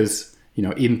it's because,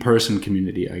 in-person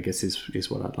community, I guess, is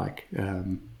what I'd like.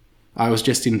 I was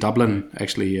just in Dublin,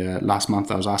 actually, last month.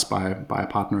 I was asked by a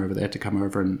partner over there to come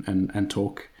over and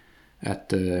talk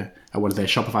at one of their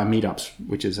Shopify meetups,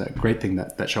 which is a great thing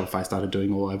that Shopify started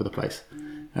doing all over the place,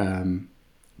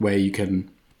 where you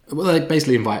can... Well, they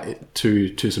basically invite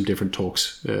to some different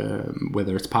talks,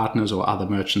 whether it's partners or other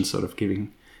merchants sort of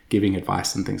giving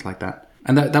advice and things like that.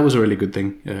 And that was a really good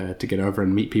thing to get over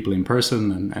and meet people in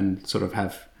person and sort of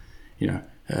have,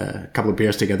 a couple of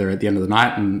beers together at the end of the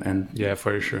night. And yeah,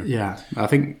 for sure. Yeah, I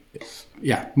think,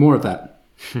 more of that.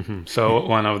 So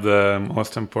one of the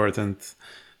most important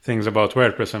things about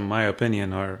WordPress, in my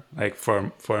opinion, or like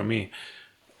for me,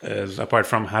 is apart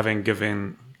from having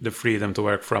given the freedom to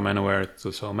work from anywhere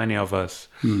to so many of us,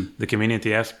 the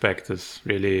community aspect is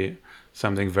really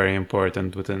something very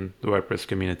important within the WordPress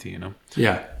community,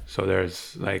 Yeah. So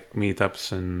there's like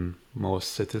meetups in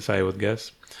most cities, I would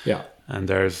guess. Yeah. And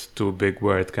there's 2 big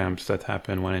WordCamps that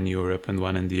happen, one in Europe and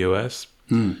one in the US.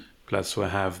 Plus we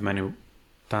have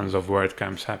tons of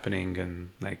WordCamps happening, and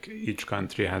like each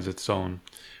country has its own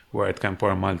WordCamp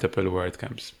or multiple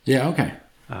WordCamps. Yeah, okay.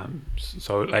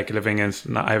 So like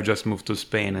I've just moved to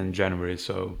Spain in January,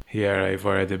 so here I've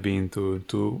already been to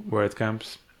 2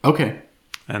 WordCamps. Okay.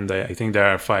 And I think there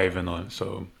are 5 in all,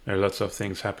 so there are lots of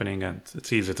things happening, and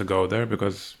it's easy to go there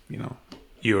because,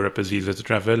 Europe is easy to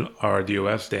travel, or the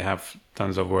US, they have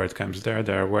tons of WordCamps there.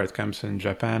 There are WordCamps in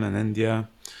Japan and India.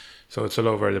 So it's all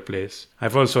over the place.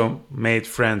 I've also made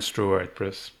friends through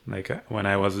WordPress. Like when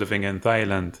I was living in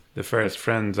Thailand, the first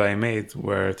friends I made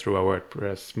were through a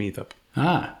WordPress meetup.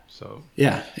 So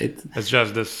yeah, it's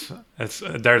just this.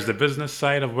 There's the business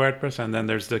side of WordPress, and then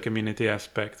there's the community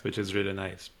aspect, which is really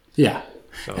nice. Yeah.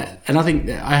 So, and I think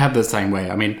I have the same way.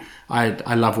 I mean,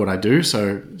 I love what I do,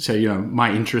 so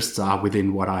my interests are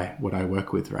within what I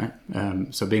work with, right?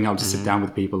 So being able to sit down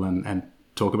with people and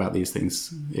talk about these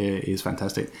things is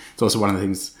fantastic. It's also one of the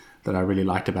things that I really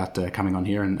liked about coming on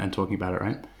here and talking about it,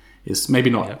 right? Is maybe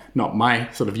not my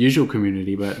sort of usual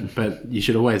community, but you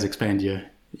should always expand your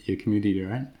community,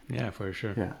 right? Yeah, for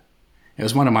sure. Yeah, it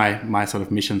was one of my sort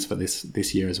of missions for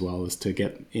this year as well, is to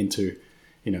get into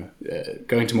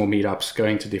going to more meetups,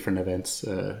 going to different events,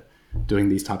 doing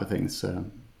these type of things.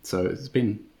 So it's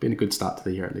been a good start to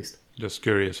the year, at least. Just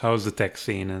curious, how's the tech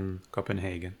scene in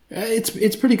Copenhagen?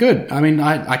 It's pretty good. I mean,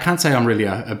 I can't say I'm really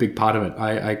a big part of it.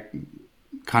 I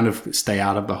kind of stay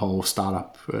out of the whole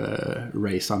startup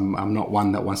race. I'm not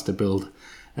one that wants to build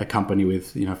a company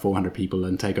with 400 people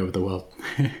and take over the world.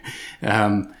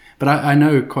 But I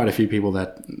know quite a few people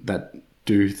that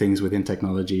do things within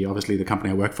technology. Obviously, the company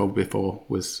I worked for before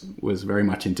was very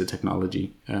much into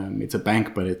technology. It's a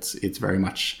bank, but it's very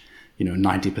much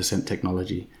 90%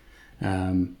 technology.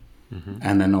 And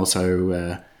then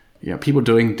also people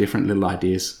doing different little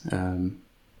ideas,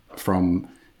 from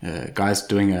guys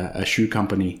doing a shoe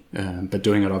company, but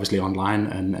doing it obviously online,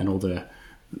 and all the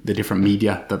different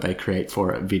media that they create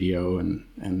for it, video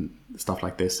and stuff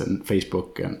like this, and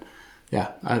Facebook, and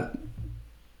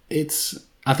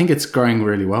I think it's growing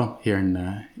really well here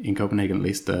in Copenhagen, at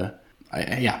least.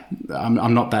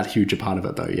 I'm not that huge a part of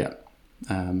it though yet.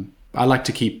 I like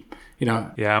to keep,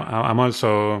 Yeah, I'm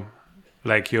also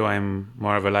like you. I'm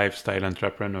more of a lifestyle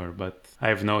entrepreneur, but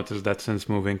I've noticed that since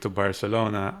moving to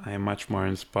Barcelona, I'm much more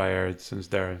inspired, since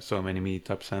there are so many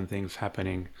meetups and things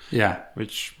happening. Yeah.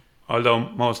 Which, although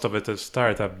most of it is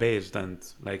startup based, and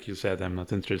like you said, I'm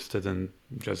not interested in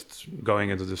just going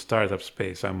into the startup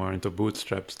space. I'm more into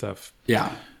bootstrap stuff.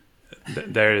 Yeah.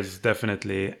 There is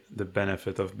definitely the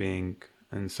benefit of being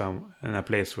in a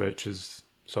place which is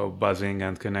so buzzing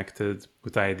and connected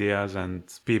with ideas and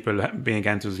people being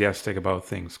enthusiastic about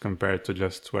things, compared to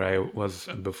just where I was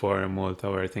before in Malta,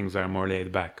 where things are more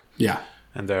laid back. Yeah.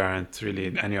 And there aren't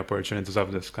really any opportunities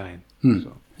of this kind.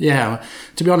 So. Yeah,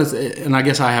 to be honest, and I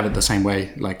guess I have it the same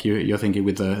way, like you're thinking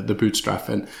with the bootstrap,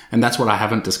 and that's what I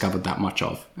haven't discovered that much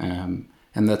of.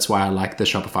 And that's why I like the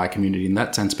Shopify community in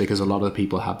that sense, because a lot of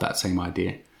people have that same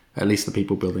idea, at least the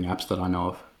people building apps that I know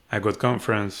of. A good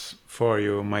conference for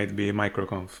you might be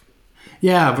MicroConf.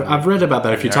 Yeah, I've read about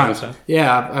that a few times.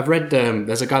 Yeah, I've read,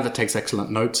 there's a guy that takes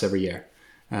excellent notes every year.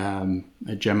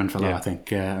 A German fellow, I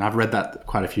think. And I've read that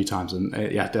quite a few times, and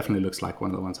it definitely looks like one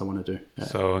of the ones I want to do. Yeah.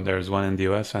 So there's one in the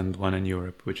US and one in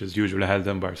Europe, which is usually held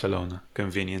in Barcelona,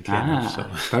 conveniently enough. So.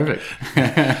 Perfect.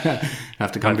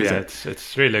 Have to come visit. Yeah,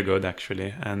 it's really good,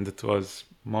 actually. And it was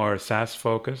more SaaS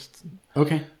focused.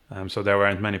 Okay. So there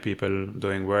weren't many people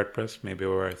doing WordPress. Maybe there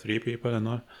were 3 people and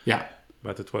all. Yeah.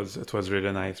 But it was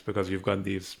really nice, because you've got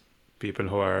these people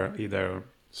who are either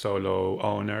solo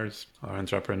owners or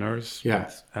entrepreneurs. Yeah.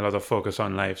 With a lot of focus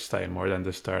on lifestyle more than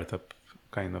the startup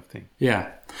kind of thing.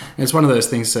 Yeah. It's one of those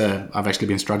things I've actually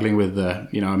been struggling with. I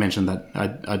mentioned that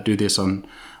I do this on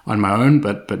my own,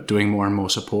 but doing more and more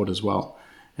support as well.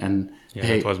 And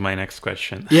that was my next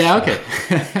question. Yeah. Okay.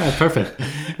 Perfect.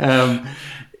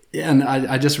 And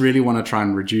I just really want to try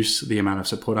and reduce the amount of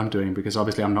support I'm doing, because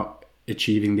obviously I'm not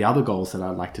achieving the other goals that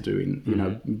I'd like to do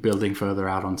in, building further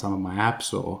out on some of my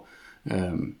apps, or,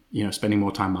 spending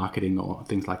more time marketing or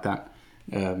things like that.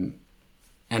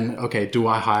 And okay, do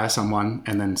I hire someone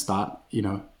and then start,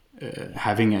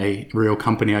 having a real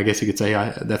company, I guess you could say?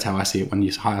 That's how I see it when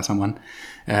you hire someone.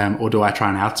 Or do I try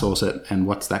and outsource it, and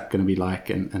what's that going to be like,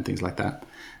 and things like that.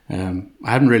 I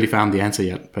haven't really found the answer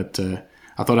yet, but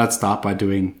I thought I'd start by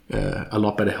doing a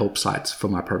lot better help sites for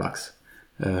my products,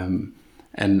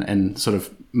 and sort of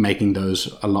making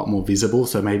those a lot more visible.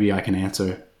 So maybe I can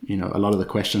answer, a lot of the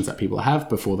questions that people have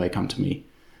before they come to me.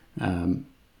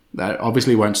 That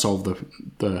obviously won't solve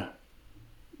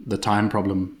the time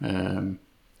problem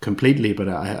completely, but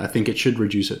I think it should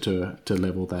reduce it to a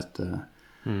level that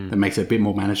makes it a bit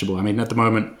more manageable. I mean, at the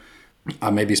moment, I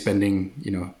may be spending,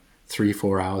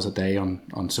 3-4 hours a day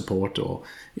on support, or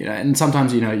and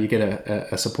sometimes you get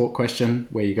a support question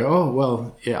where you go, oh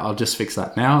well, yeah, I'll just fix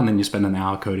that now, and then you spend an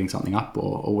hour coding something up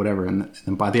or whatever,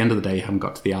 and by the end of the day you haven't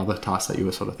got to the other tasks that you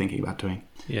were sort of thinking about doing.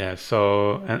 Yeah,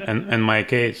 so and in my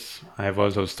case, I've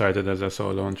also started as a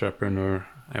solo entrepreneur.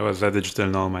 I was a digital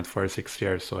nomad for 6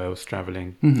 years, so I was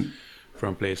traveling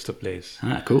from place to place.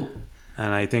 Cool.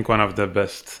 And I think one of the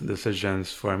best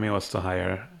decisions for me was to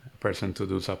hire person to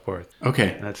do support.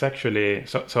 Okay. And it's actually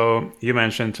so you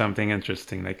mentioned something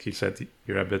interesting, like you said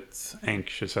you're a bit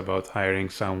anxious about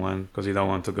hiring someone because you don't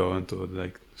want to go into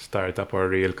like startup or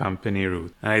real company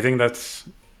route. And I think that's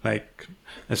like,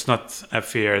 it's not a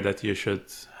fear that you should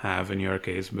have in your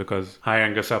case, because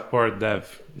hiring a support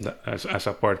dev as a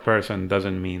support person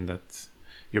doesn't mean that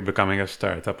you're becoming a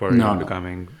startup or you're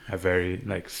becoming a very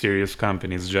like serious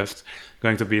company. It's just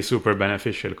going to be super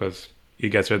beneficial because you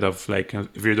get rid of, like,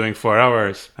 if you're doing 4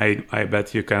 hours, I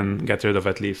bet you can get rid of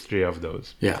at least 3 of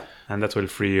those. Yeah. And that will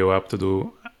free you up to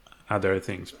do other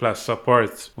things. Plus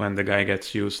support, when the guy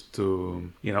gets used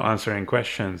to, answering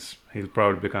questions, he'll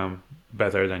probably become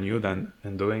better than you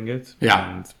in doing it. Yeah.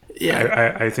 And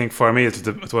I think for me,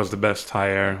 it was the best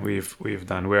hire we've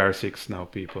done. We are 6 now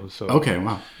people. So okay,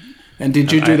 wow. And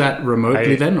did you do that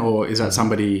remotely then, or is that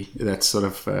somebody that's sort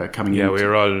of coming in? Yeah,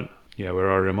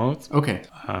 we're all remote. Okay.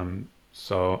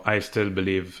 So I still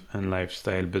believe in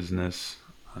lifestyle business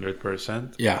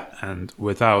 100%. Yeah. And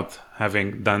without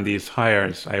having done these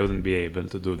hires, I wouldn't be able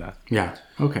to do that. Yeah.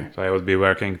 Okay. So I would be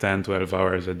working 10, 12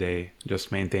 hours a day just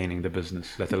maintaining the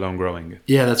business, let alone growing it.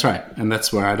 Yeah, that's right. And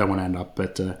that's where I don't want to end up.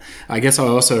 But I guess I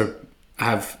also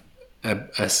have a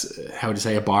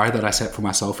bar that I set for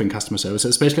myself in customer service,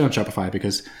 especially on Shopify,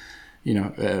 because,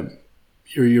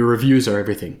 your reviews are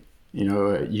everything.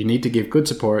 You need to give good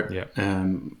support. Yeah.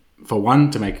 For one,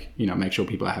 to make sure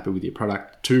people are happy with your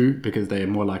product. 2, because they are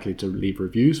more likely to leave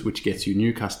reviews, which gets you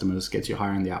new customers, gets you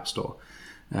higher in the App Store.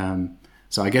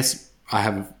 So I guess I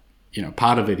have,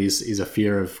 part of it is a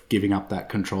fear of giving up that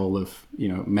control of,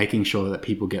 making sure that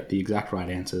people get the exact right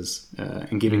answers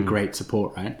and giving great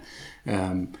support, right?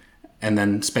 And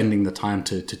then spending the time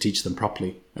to teach them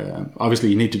properly. Obviously,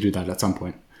 you need to do that at some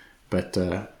point, but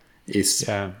is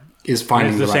finding it's the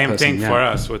right the same person. thing for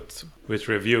us with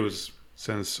reviews.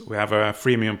 Since we have a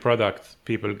freemium product,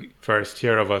 people first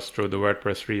hear of us through the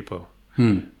WordPress repo,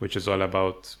 which is all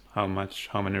about how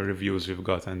many reviews we've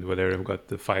got and whether we've got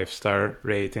the 5-star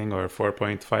rating or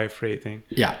 4.5 rating.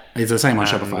 Yeah, it's the same on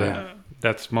Shopify. Yeah.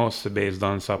 That's mostly based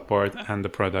on support and the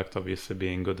product obviously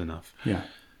being good enough. Yeah.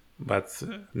 But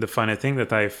the funny thing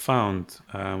that I found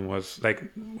was, like,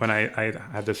 when I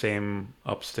had the same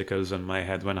obstacles in my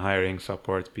head when hiring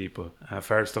support people.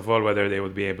 First of all, whether they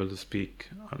would be able to speak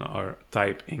or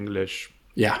type English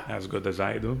as good as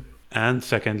I do. And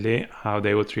secondly, how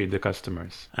they would treat the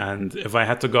customers. And if I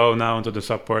had to go now into the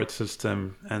support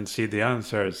system and see the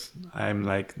answers, I'm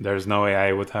like, there's no way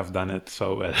I would have done it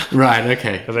so well. Right,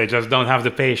 okay. Because I just don't have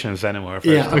the patience anymore.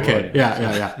 Yeah.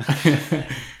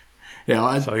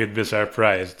 So you'd be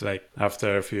surprised, like,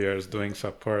 after a few years doing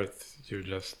support,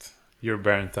 you're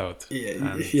burnt out.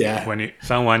 Yeah. When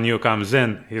someone new comes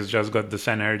in, he's just got this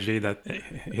energy that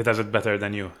he does it better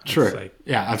than you. True.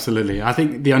 Yeah, absolutely. I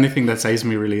think the only thing that saves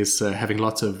me really is having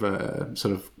lots of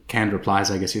sort of canned replies,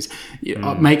 I guess, is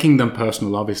making them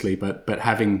personal, obviously, but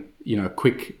having,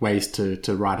 quick ways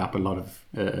to write up a lot of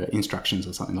instructions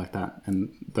or something like that. And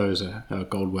those are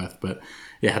gold worth. But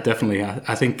yeah, definitely.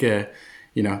 I think,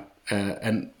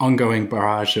 an ongoing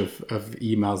barrage of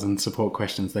emails and support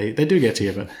questions, they do get to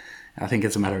you, but I think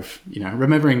it's a matter of,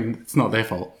 remembering it's not their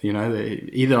fault.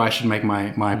 Either I should make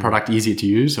my product easier to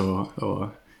use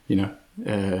or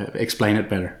explain it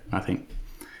better. I think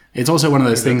it's also one of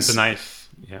those things. One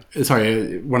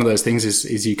of those things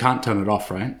is you can't turn it off,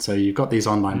 right? So you've got these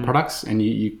online products and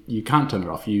you can't turn it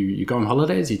off. You go on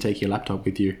holidays, you take your laptop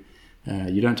with you,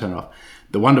 you don't turn it off.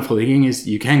 The wonderful thing is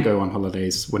you can go on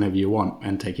holidays whenever you want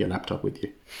and take your laptop with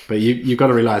you. But you've got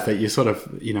to realize that you're sort of,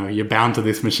 you're bound to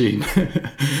this machine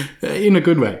in a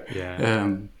good way. Yeah.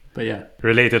 But yeah.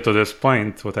 Related to this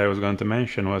point, what I was going to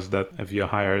mention was that if you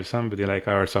hire somebody like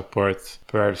our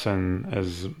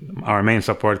main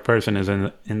support person is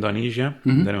in Indonesia,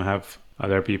 then we have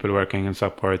other people working in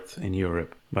support in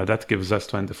Europe. But that gives us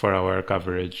 24-hour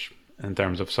coverage in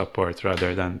terms of support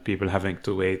rather than people having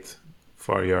to wait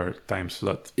for your time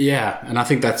slot. Yeah, and I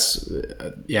think that's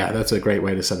a great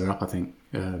way to set it up. I think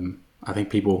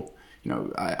people,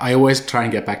 I always try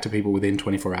and get back to people within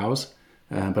 24 hours.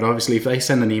 But obviously, if they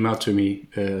send an email to me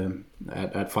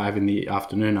at 5 in the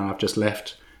afternoon and I've just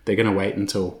left, they're going to wait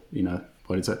until 9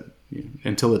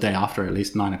 until the day after, at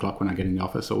least 9 o'clock when I get in the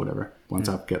office or whatever. Once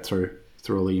I get through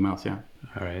all the emails, yeah.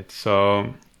 All right.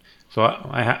 So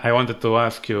I wanted to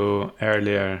ask you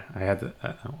earlier. I had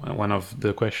one of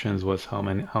the questions was how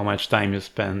much time you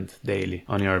spend daily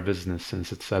on your business,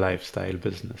 since it's a lifestyle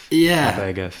business. Yeah. But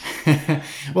I guess.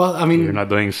 Well, I mean, you're not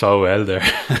doing so well there.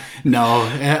 No,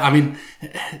 I mean,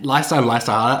 lifestyle.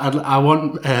 I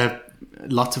want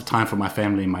lots of time for my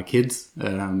family and my kids.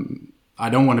 I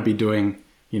don't want to be doing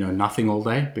nothing all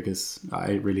day, because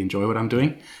I really enjoy what I'm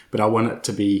doing. But I want it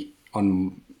to be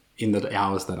in the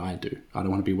hours that I do. I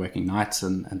don't want to be working nights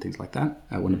and things like that.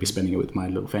 I want to be spending it with my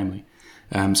little family.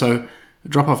 So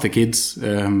drop off the kids,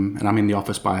 and I'm in the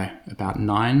office by about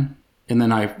 9. And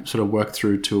then I sort of work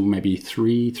through till maybe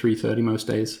 3:30 most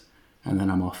days. And then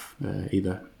I'm off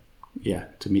either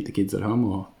to meet the kids at home,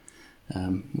 or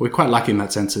we're quite lucky in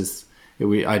that sense.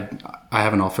 I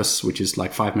have an office which is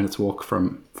like 5 minutes walk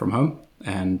from home,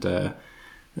 and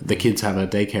the kids have a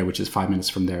daycare which is 5 minutes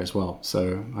from there as well.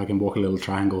 So I can walk a little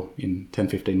triangle in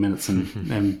 10-15 minutes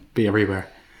and be everywhere.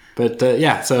 But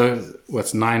so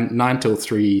what's 9 till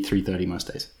 3:30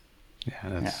 most days.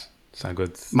 Yeah, that's a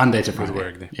good Monday to Friday. Good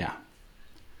work day. Yeah.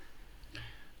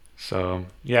 So,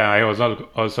 I was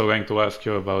also going to ask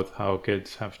you about how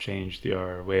kids have changed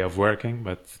your way of working,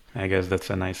 but I guess that's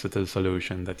a nice little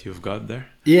solution that you've got there.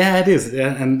 Yeah, it is.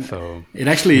 Yeah, and so it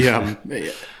actually,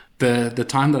 the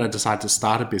time that I decided to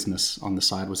start a business on the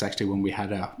side was actually when we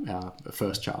had our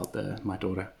first child, my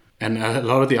daughter. And a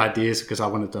lot of the ideas, because I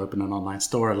wanted to open an online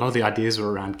store, a lot of the ideas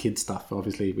were around kid stuff.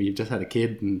 Obviously, we just had a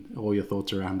kid and all your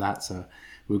thoughts around that. So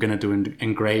we were going to do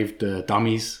engraved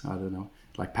dummies, I don't know,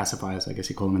 like pacifiers, I guess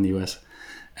you call them in the US.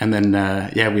 And then,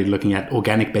 we were looking at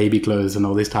organic baby clothes and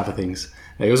all these type of things.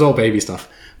 It was all baby stuff.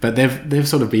 But they've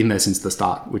sort of been there since the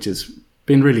start, which has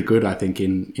been really good, I think,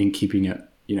 in keeping it.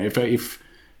 If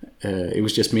it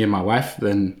was just me and my wife,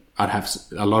 then I'd have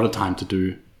a lot of time to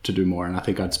do more, and I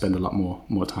think I'd spend a lot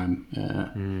more time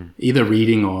either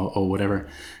reading or whatever.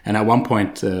 And at one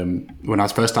point, when I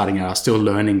was first starting out, I was still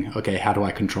learning, okay, how do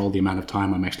I control the amount of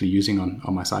time I'm actually using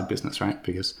on my side business, right?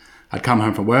 Because I'd come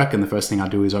home from work and the first thing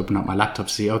I'd do is open up my laptop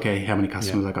to see, okay, how many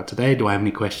customers I got today? Do I have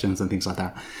any questions and things like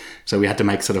that? So we had to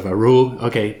make sort of a rule,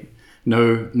 okay,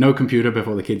 no computer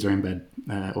before the kids are in bed,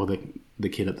 or the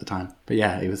kid at the time. But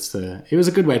yeah, it was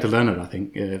a good way to learn it, I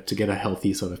think, to get a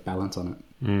healthy sort of balance on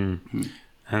it.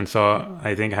 And so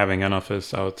I think having an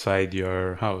office outside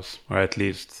your house, or at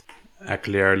least a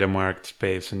clearly marked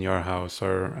space in your house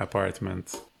or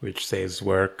apartment, which says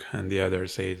work and the other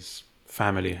says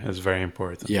family, is very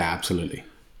important. Yeah, absolutely.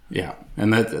 Yeah.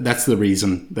 And that's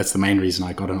the main reason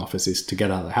I got an office, is to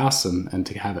get out of the house and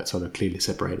to have it sort of clearly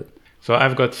separated. So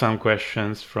I've got some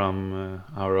questions from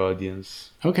our audience.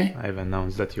 Okay. I've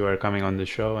announced that you are coming on the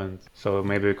show, and so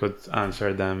maybe we could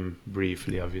answer them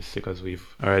briefly, obviously, because we've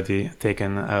already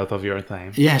taken out of your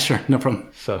time. Yeah, sure. No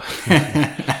problem. So,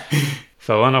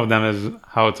 so one of them is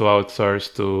how to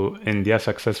outsource to India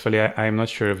successfully. I'm not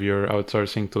sure if you're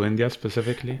outsourcing to India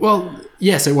specifically. Well,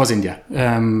 yes, it was India.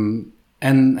 And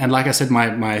like I said,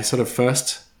 my sort of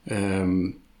first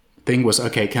thing was,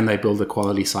 okay, can they build a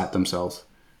quality site themselves?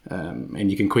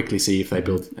 And you can quickly see if they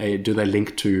do they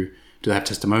link to, do they have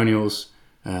testimonials,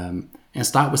 and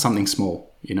start with something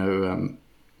small.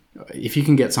 If you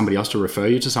can get somebody else to refer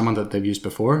you to someone that they've used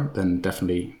before, then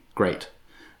definitely great.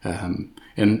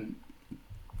 And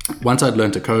once I'd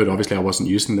learned to code, obviously I wasn't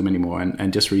using them anymore.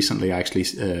 And just recently, I actually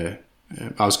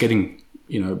I was getting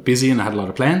busy and I had a lot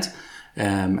of plans,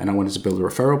 and I wanted to build a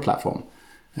referral platform.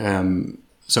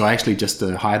 So I actually just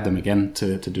hired them again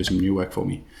to do some new work for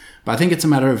me. But I think it's a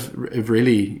matter of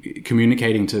really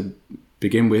communicating to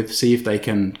begin with, see if they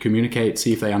can communicate,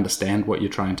 see if they understand what you're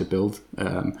trying to build.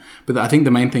 But I think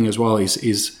the main thing as well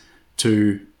is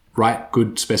to write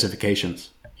good specifications.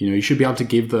 You should be able to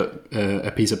give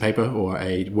a piece of paper or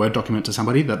a Word document to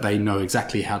somebody that they know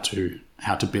exactly how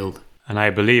to build. And I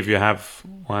believe you have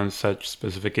one such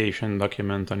specification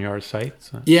document on your site.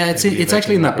 Yeah, it's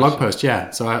actually in that blog post,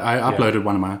 yeah. So I uploaded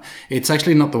one of my... It's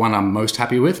actually not the one I'm most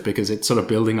happy with, because it's sort of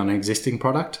building on an existing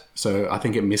product. So I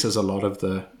think it misses a lot of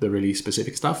the really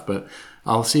specific stuff. But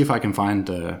I'll see if I can find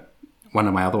one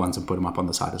of my other ones and put them up on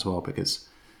the site as well, because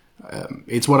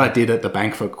it's what I did at the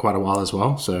bank for quite a while as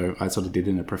well. So I sort of did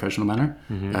it in a professional manner.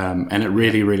 Mm-hmm. And it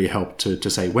really, really helped to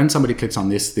say, when somebody clicks on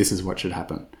this is what should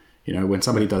happen. When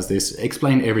somebody does this,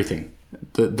 explain everything.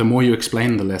 The more you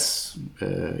explain, the less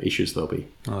issues there'll be.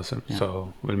 Awesome. Yeah.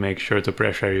 So we'll make sure to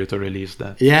pressure you to release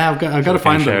that. Yeah, I've got to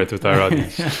find them. Share it with our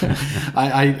audience.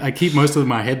 I keep most of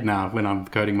my head now when I'm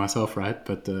coding myself, right?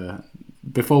 But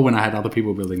before, when I had other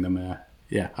people building them,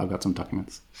 yeah, I've got some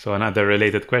documents. So another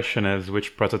related question is,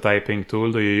 which prototyping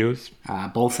tool do you use?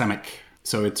 Balsamiq.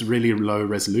 So it's really low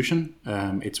resolution.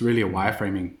 It's really a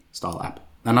wireframing style app.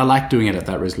 And I like doing it at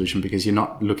that resolution because you're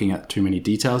not looking at too many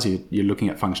details. You're looking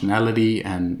at functionality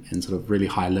and sort of really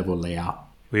high level layout.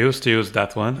 We used to use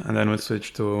that one, and then we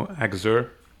switched to Axure,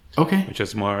 Okay. which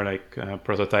is more like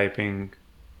prototyping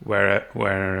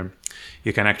where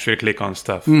you can actually click on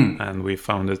stuff, and we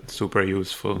found it super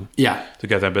useful Yeah. to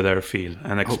get a better feel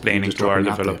and explaining just to our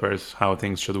dropping out there. developers how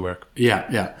things should work.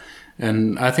 Yeah.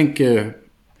 And I think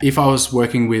if I was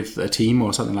working with a team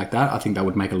or something like that, I think that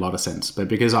would make a lot of sense. But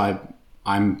because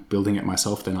I'm building it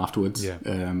myself then afterwards,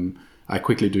 I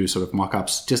quickly do sort of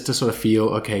mock-ups just to sort of feel,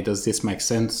 okay, does this make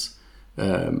sense?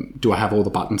 Do I have all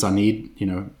the buttons I need?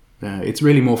 It's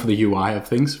really more for the UI of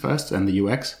things first and the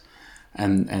UX.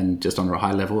 And just on a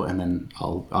high level, and then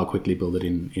I'll quickly build it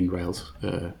in Rails,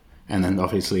 and then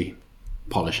obviously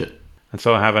polish it. And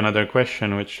so I have another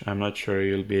question, which I'm not sure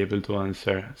you'll be able to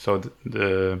answer. So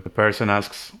the person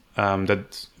asks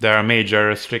that there are major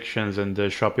restrictions in the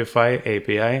Shopify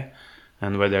API,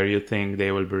 and whether you think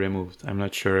they will be removed. I'm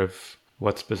not sure of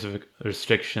what specific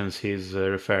restrictions he's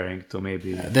referring to.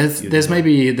 Maybe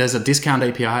there's a discount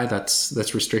API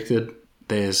that's restricted.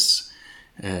 There's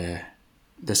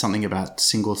something about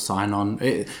single sign-on.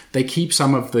 They keep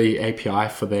some of the API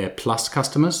for their Plus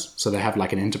customers. So they have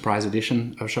like an enterprise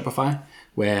edition of Shopify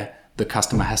where the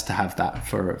customer has to have that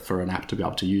for an app to be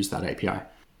able to use that API.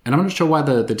 And I'm not sure why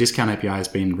the discount API has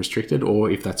been restricted or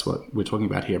if that's what we're talking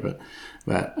about here.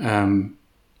 But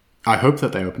I hope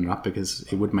that they open it up because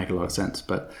it would make a lot of sense.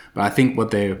 But I think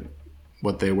what they're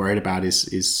worried about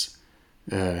is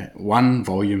one,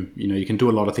 volume. You can do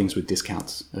a lot of things with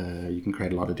discounts. You can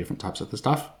create a lot of different types of the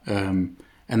stuff. And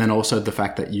then also the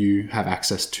fact that you have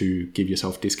access to give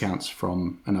yourself discounts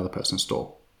from another person's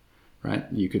store, right?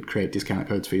 You could create discount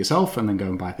codes for yourself and then go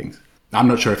and buy things. I'm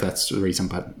not sure if that's the reason,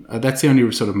 but that's the only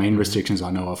sort of main restrictions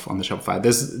I know of on the Shopify.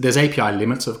 There's API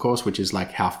limits, of course, which is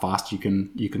like how fast you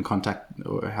can contact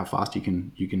or how fast you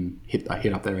can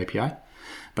hit up their API.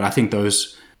 But I think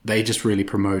they just really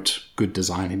promote good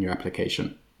design in your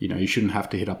application. You shouldn't have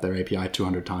to hit up their API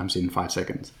 200 times in 5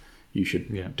 seconds. You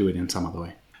should do it in some other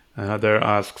way. Another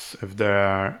asks if there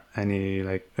are any,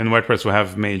 like in WordPress we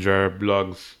have major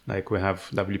blogs, like we have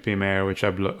WP Mayor, which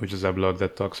is a blog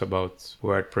that talks about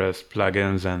WordPress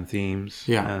plugins and themes.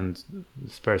 Yeah. And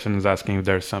this person is asking if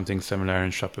there's something similar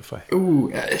in Shopify.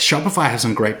 Shopify has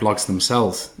some great blogs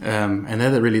themselves, and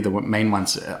they're really the main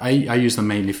ones. I use them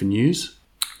mainly for news,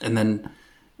 and then.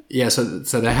 Yeah, so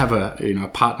they have a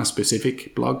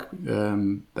partner-specific blog.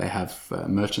 They have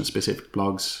merchant-specific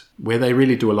blogs where they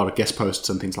really do a lot of guest posts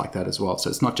and things like that as well. So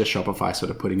it's not just Shopify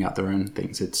sort of putting out their own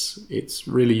things. It's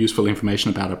really useful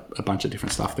information about a bunch of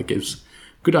different stuff that gives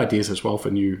good ideas as well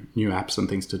for new apps and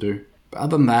things to do. But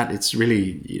other than that, it's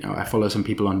really I follow some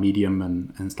people on Medium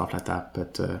and stuff like that.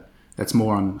 But that's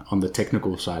more on the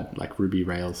technical side, like Ruby,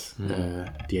 Rails,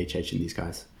 DHH, and these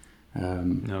guys.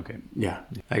 Okay. Yeah.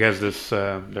 I guess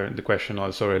the question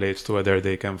also relates to whether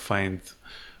they can find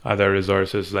other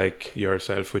resources like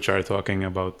yourself, which are talking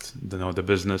about the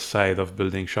business side of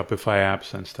building Shopify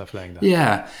apps and stuff like that.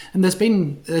 Yeah, and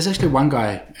there's actually one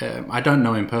guy, I don't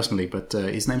know him personally, but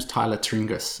his name's Tyler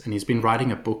Tringus, and he's been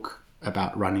writing a book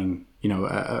about running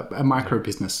a micro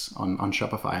business on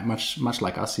Shopify, much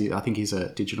like us. I think he's a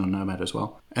digital nomad as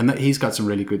well, and he's got some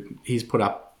really good. He's put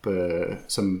up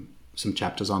some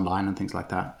chapters online and things like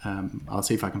that. I'll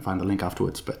see if I can find the link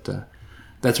afterwards, but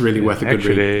that's really worth a good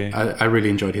read. I really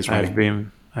enjoyed his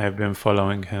writing. I've been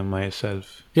following him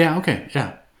myself. Yeah, okay,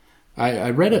 yeah. I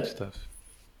read it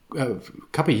a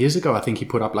couple of years ago. I think he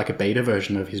put up like a beta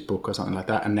version of his book or something like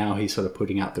that, and now he's sort of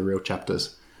putting out the real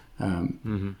chapters.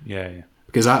 Yeah.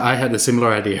 Because I had a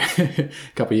similar idea a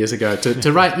couple of years ago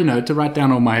to write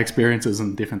down all my experiences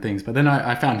and different things. But then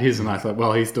I found his and I thought,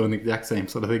 well, he's doing the exact same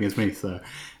sort of thing as me, so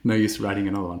no use writing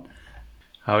another one.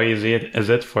 How easy is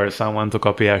it for someone to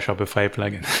copy a Shopify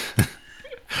plugin?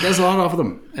 There's a lot of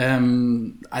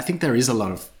them. I think there is a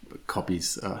lot of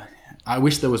copies. I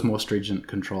wish there was more stringent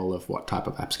control of what type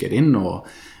of apps get in, or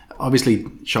obviously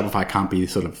Shopify can't be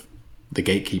sort of the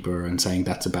gatekeeper and saying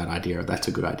that's a bad idea or that's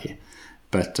a good idea.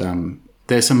 But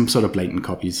there's some sort of blatant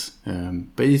copies.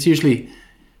 But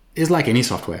it's like any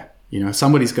software.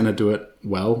 Somebody's going to do it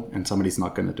well and somebody's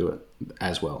not going to do it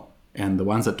as well. And the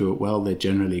ones that do it well, they're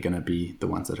generally going to be the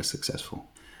ones that are successful.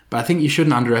 But I think you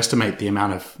shouldn't underestimate the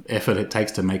amount of effort it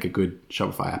takes to make a good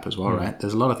Shopify app as well, right?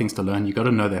 There's a lot of things to learn. You got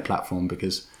to know their platform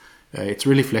because it's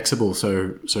really flexible.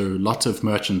 So lots of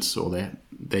merchants or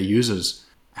their users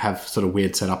have sort of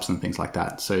weird setups and things like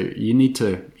that. So you need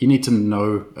to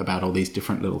know about all these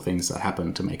different little things that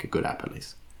happen to make a good app, at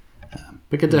least.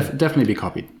 But could definitely be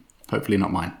copied. Hopefully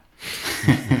not mine.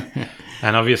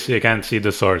 And obviously you can't see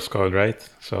the source code, right?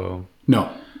 So no.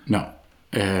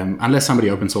 Unless somebody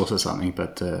open sources something,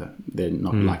 but they're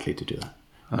not likely to do that.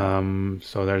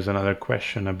 So there's another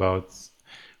question about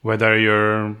whether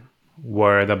you're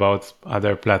worried about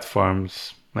other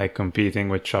platforms like competing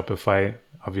with Shopify.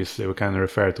 Obviously, we can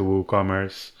refer to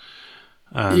WooCommerce.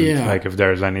 And like if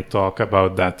there's any talk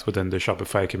about that within the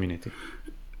Shopify community.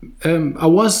 I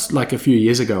was like a few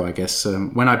years ago, I guess,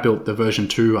 when I built the version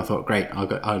 2, I thought, great,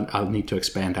 I'll need to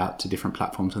expand out to different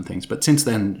platforms and things. But since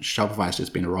then, Shopify has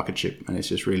just been a rocket ship and it's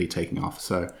just really taking off.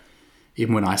 So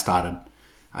even when I started,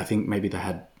 I think maybe they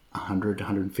had 100,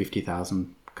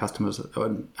 150,000 customers, or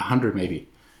 100 maybe.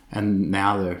 And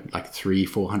now they're like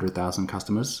 400,000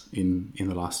 customers in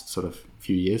the last sort of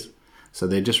few years. So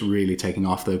they're just really taking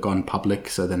off. They've gone public,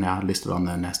 so they're now listed on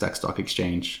the Nasdaq Stock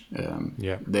Exchange.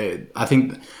 I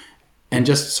think, and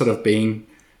just sort of being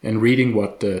and reading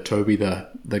what Toby,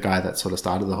 the guy that sort of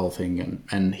started the whole thing,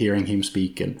 and hearing him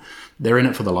speak, and they're in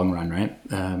it for the long run, right?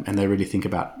 And they really think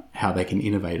about how they can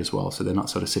innovate as well. So they're not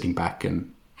sort of sitting back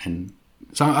and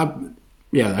so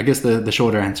I guess the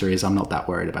shorter answer is I'm not that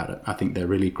worried about it. I think they're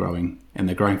really growing, and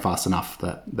they're growing fast enough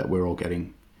that we're all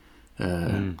getting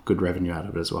good revenue out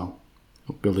of it as well.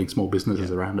 Building small businesses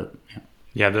around it.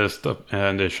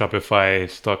 The Shopify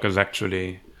stock is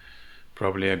actually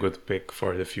probably a good pick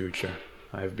for the future.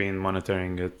 I've been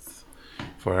monitoring it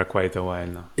for quite a while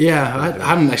now. Yeah, I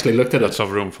haven't actually looked at it. Lots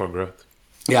of room for growth.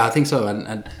 Yeah, I think so.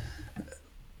 And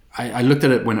I looked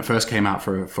at it when it first came out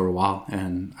for a while,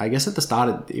 and I guess at the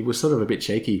start it was sort of a bit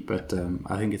shaky, but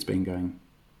I think it's been going.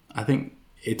 I think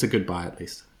it's a good buy at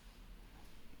least.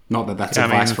 Not that that's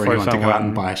advice for anyone to go out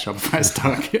and buy Shopify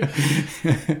stock.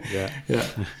 Yeah.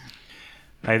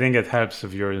 I think it helps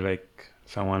if you're like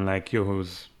someone like you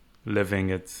who's living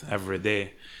it every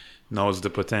day, knows the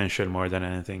potential more than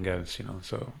anything else,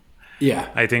 So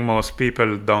I think most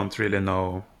people don't really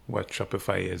know what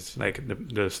Shopify is. Like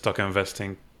the stock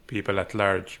investing people at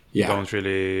large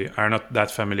are not that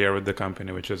familiar with the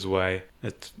company, which is why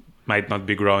it might not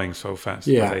be growing so fast.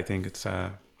 Yeah. But I think it's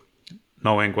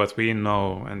knowing what we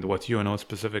know and what you know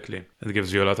specifically, it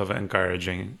gives you a lot of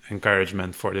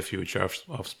encouragement for the future of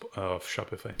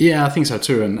Shopify. Yeah, I think so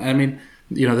too. And I mean,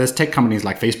 there's tech companies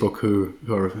like Facebook who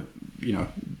are,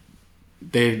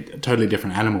 they're a totally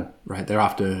different animal, right? They're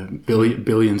after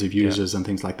billions of users and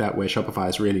things like that, where Shopify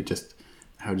is really just,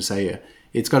 how to say it,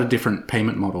 it's got a different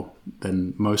payment model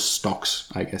than most stocks,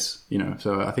 I guess,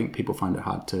 So I think people find it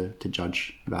hard to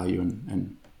judge value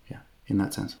and in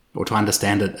that sense, or to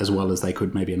understand it as well as they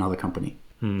could maybe another company.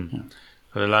 So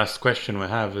the last question we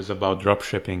have is about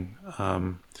dropshipping.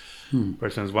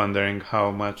 Person's wondering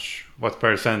what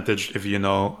percentage, if you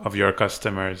know, of your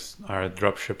customers are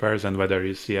dropshippers, and whether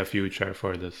you see a future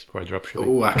for dropshipping.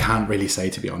 Oh, I can't really say,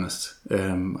 to be honest.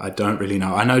 I don't really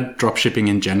know. I know dropshipping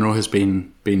in general has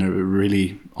been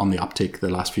really on the uptick the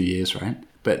last few years, right?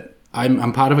 But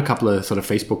I'm part of a couple of sort of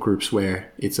Facebook groups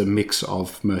where it's a mix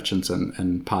of merchants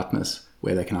and partners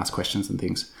where they can ask questions and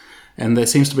things. And there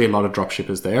seems to be a lot of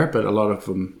dropshippers there, but a lot of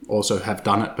them also have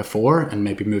done it before and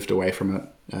maybe moved away from it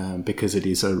because it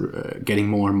is getting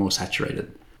more and more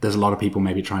saturated. There's a lot of people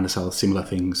maybe trying to sell similar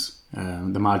things.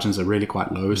 The margins are really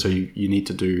quite low, so you need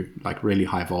to do like really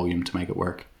high volume to make it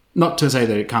work. Not to say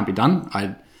that it can't be done.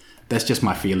 That's just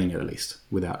my feeling, at least,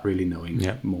 without really knowing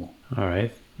more. All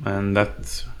right. And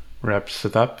that wraps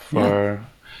it up for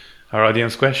our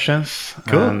audience questions.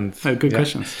 Cool. And, good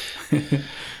questions.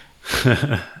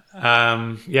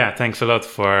 Thanks a lot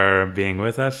for being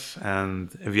with us. And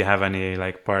if you have any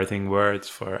parting words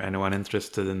for anyone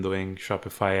interested in doing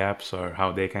Shopify apps, or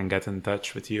how they can get in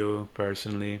touch with you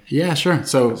personally. Yeah, sure.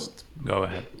 So just go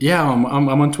ahead. Yeah, I'm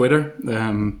on Twitter.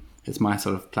 It's my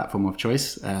sort of platform of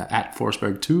choice, at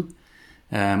Forsberg2.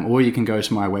 Or you can go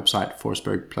to my website,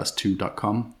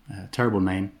 forsbergplus2.com. Terrible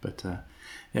name, but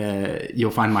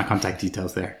you'll find my contact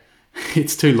details there.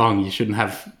 It's too long. You shouldn't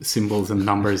have symbols and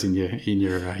numbers in your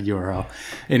URL.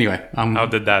 Anyway, how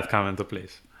did that come into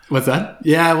place? What's that?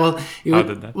 Yeah, well, how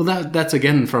did that? Well, that's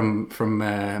again from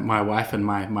my wife and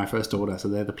my first daughter. So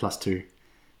they're the +2.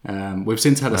 We've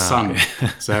since had a son, okay.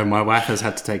 So my wife has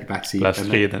had to take a backseat.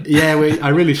 +3 then. Yeah, I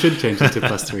really should change it to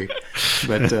 +3,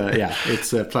 but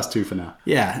it's +2 for now.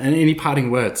 Yeah, and any parting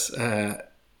words?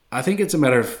 I think it's a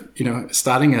matter of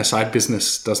starting a side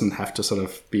business doesn't have to sort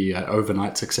of be an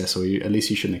overnight success, or at least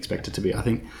you shouldn't expect it to be. I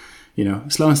think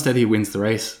slow and steady wins the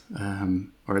race,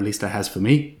 or at least it has for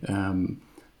me, and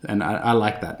I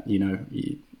like that.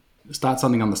 start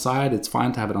something on the side. It's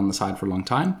fine to have it on the side for a long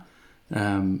time.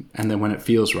 And then when it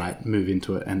feels right, move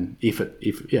into it. And if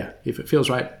it feels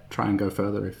right, try and go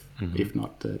further. If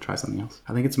not, try something else.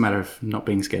 I think it's a matter of not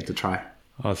being scared to try.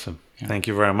 Awesome. Yeah. Thank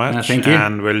you very much. Thank you.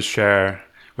 And we'll share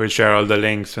all the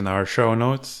links in our show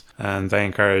notes. And I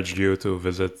encourage you to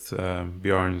visit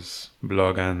Bjorn's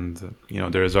blog, and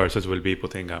the resources we'll be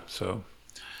putting up. So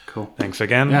cool. Thanks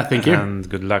again. Yeah, thank you. And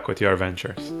good luck with your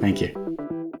ventures. Thank you.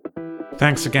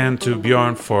 Thanks again to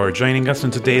Bjorn for joining us in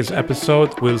today's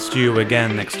episode. We'll see you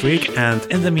again next week. And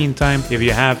in the meantime, if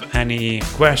you have any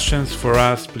questions for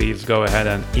us, please go ahead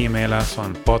and email us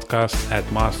on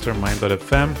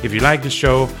podcast@mastermind.fm. If you like the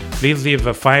show, please leave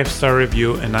a 5-star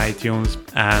review in iTunes.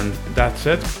 And that's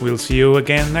it. We'll see you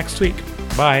again next week.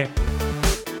 Bye.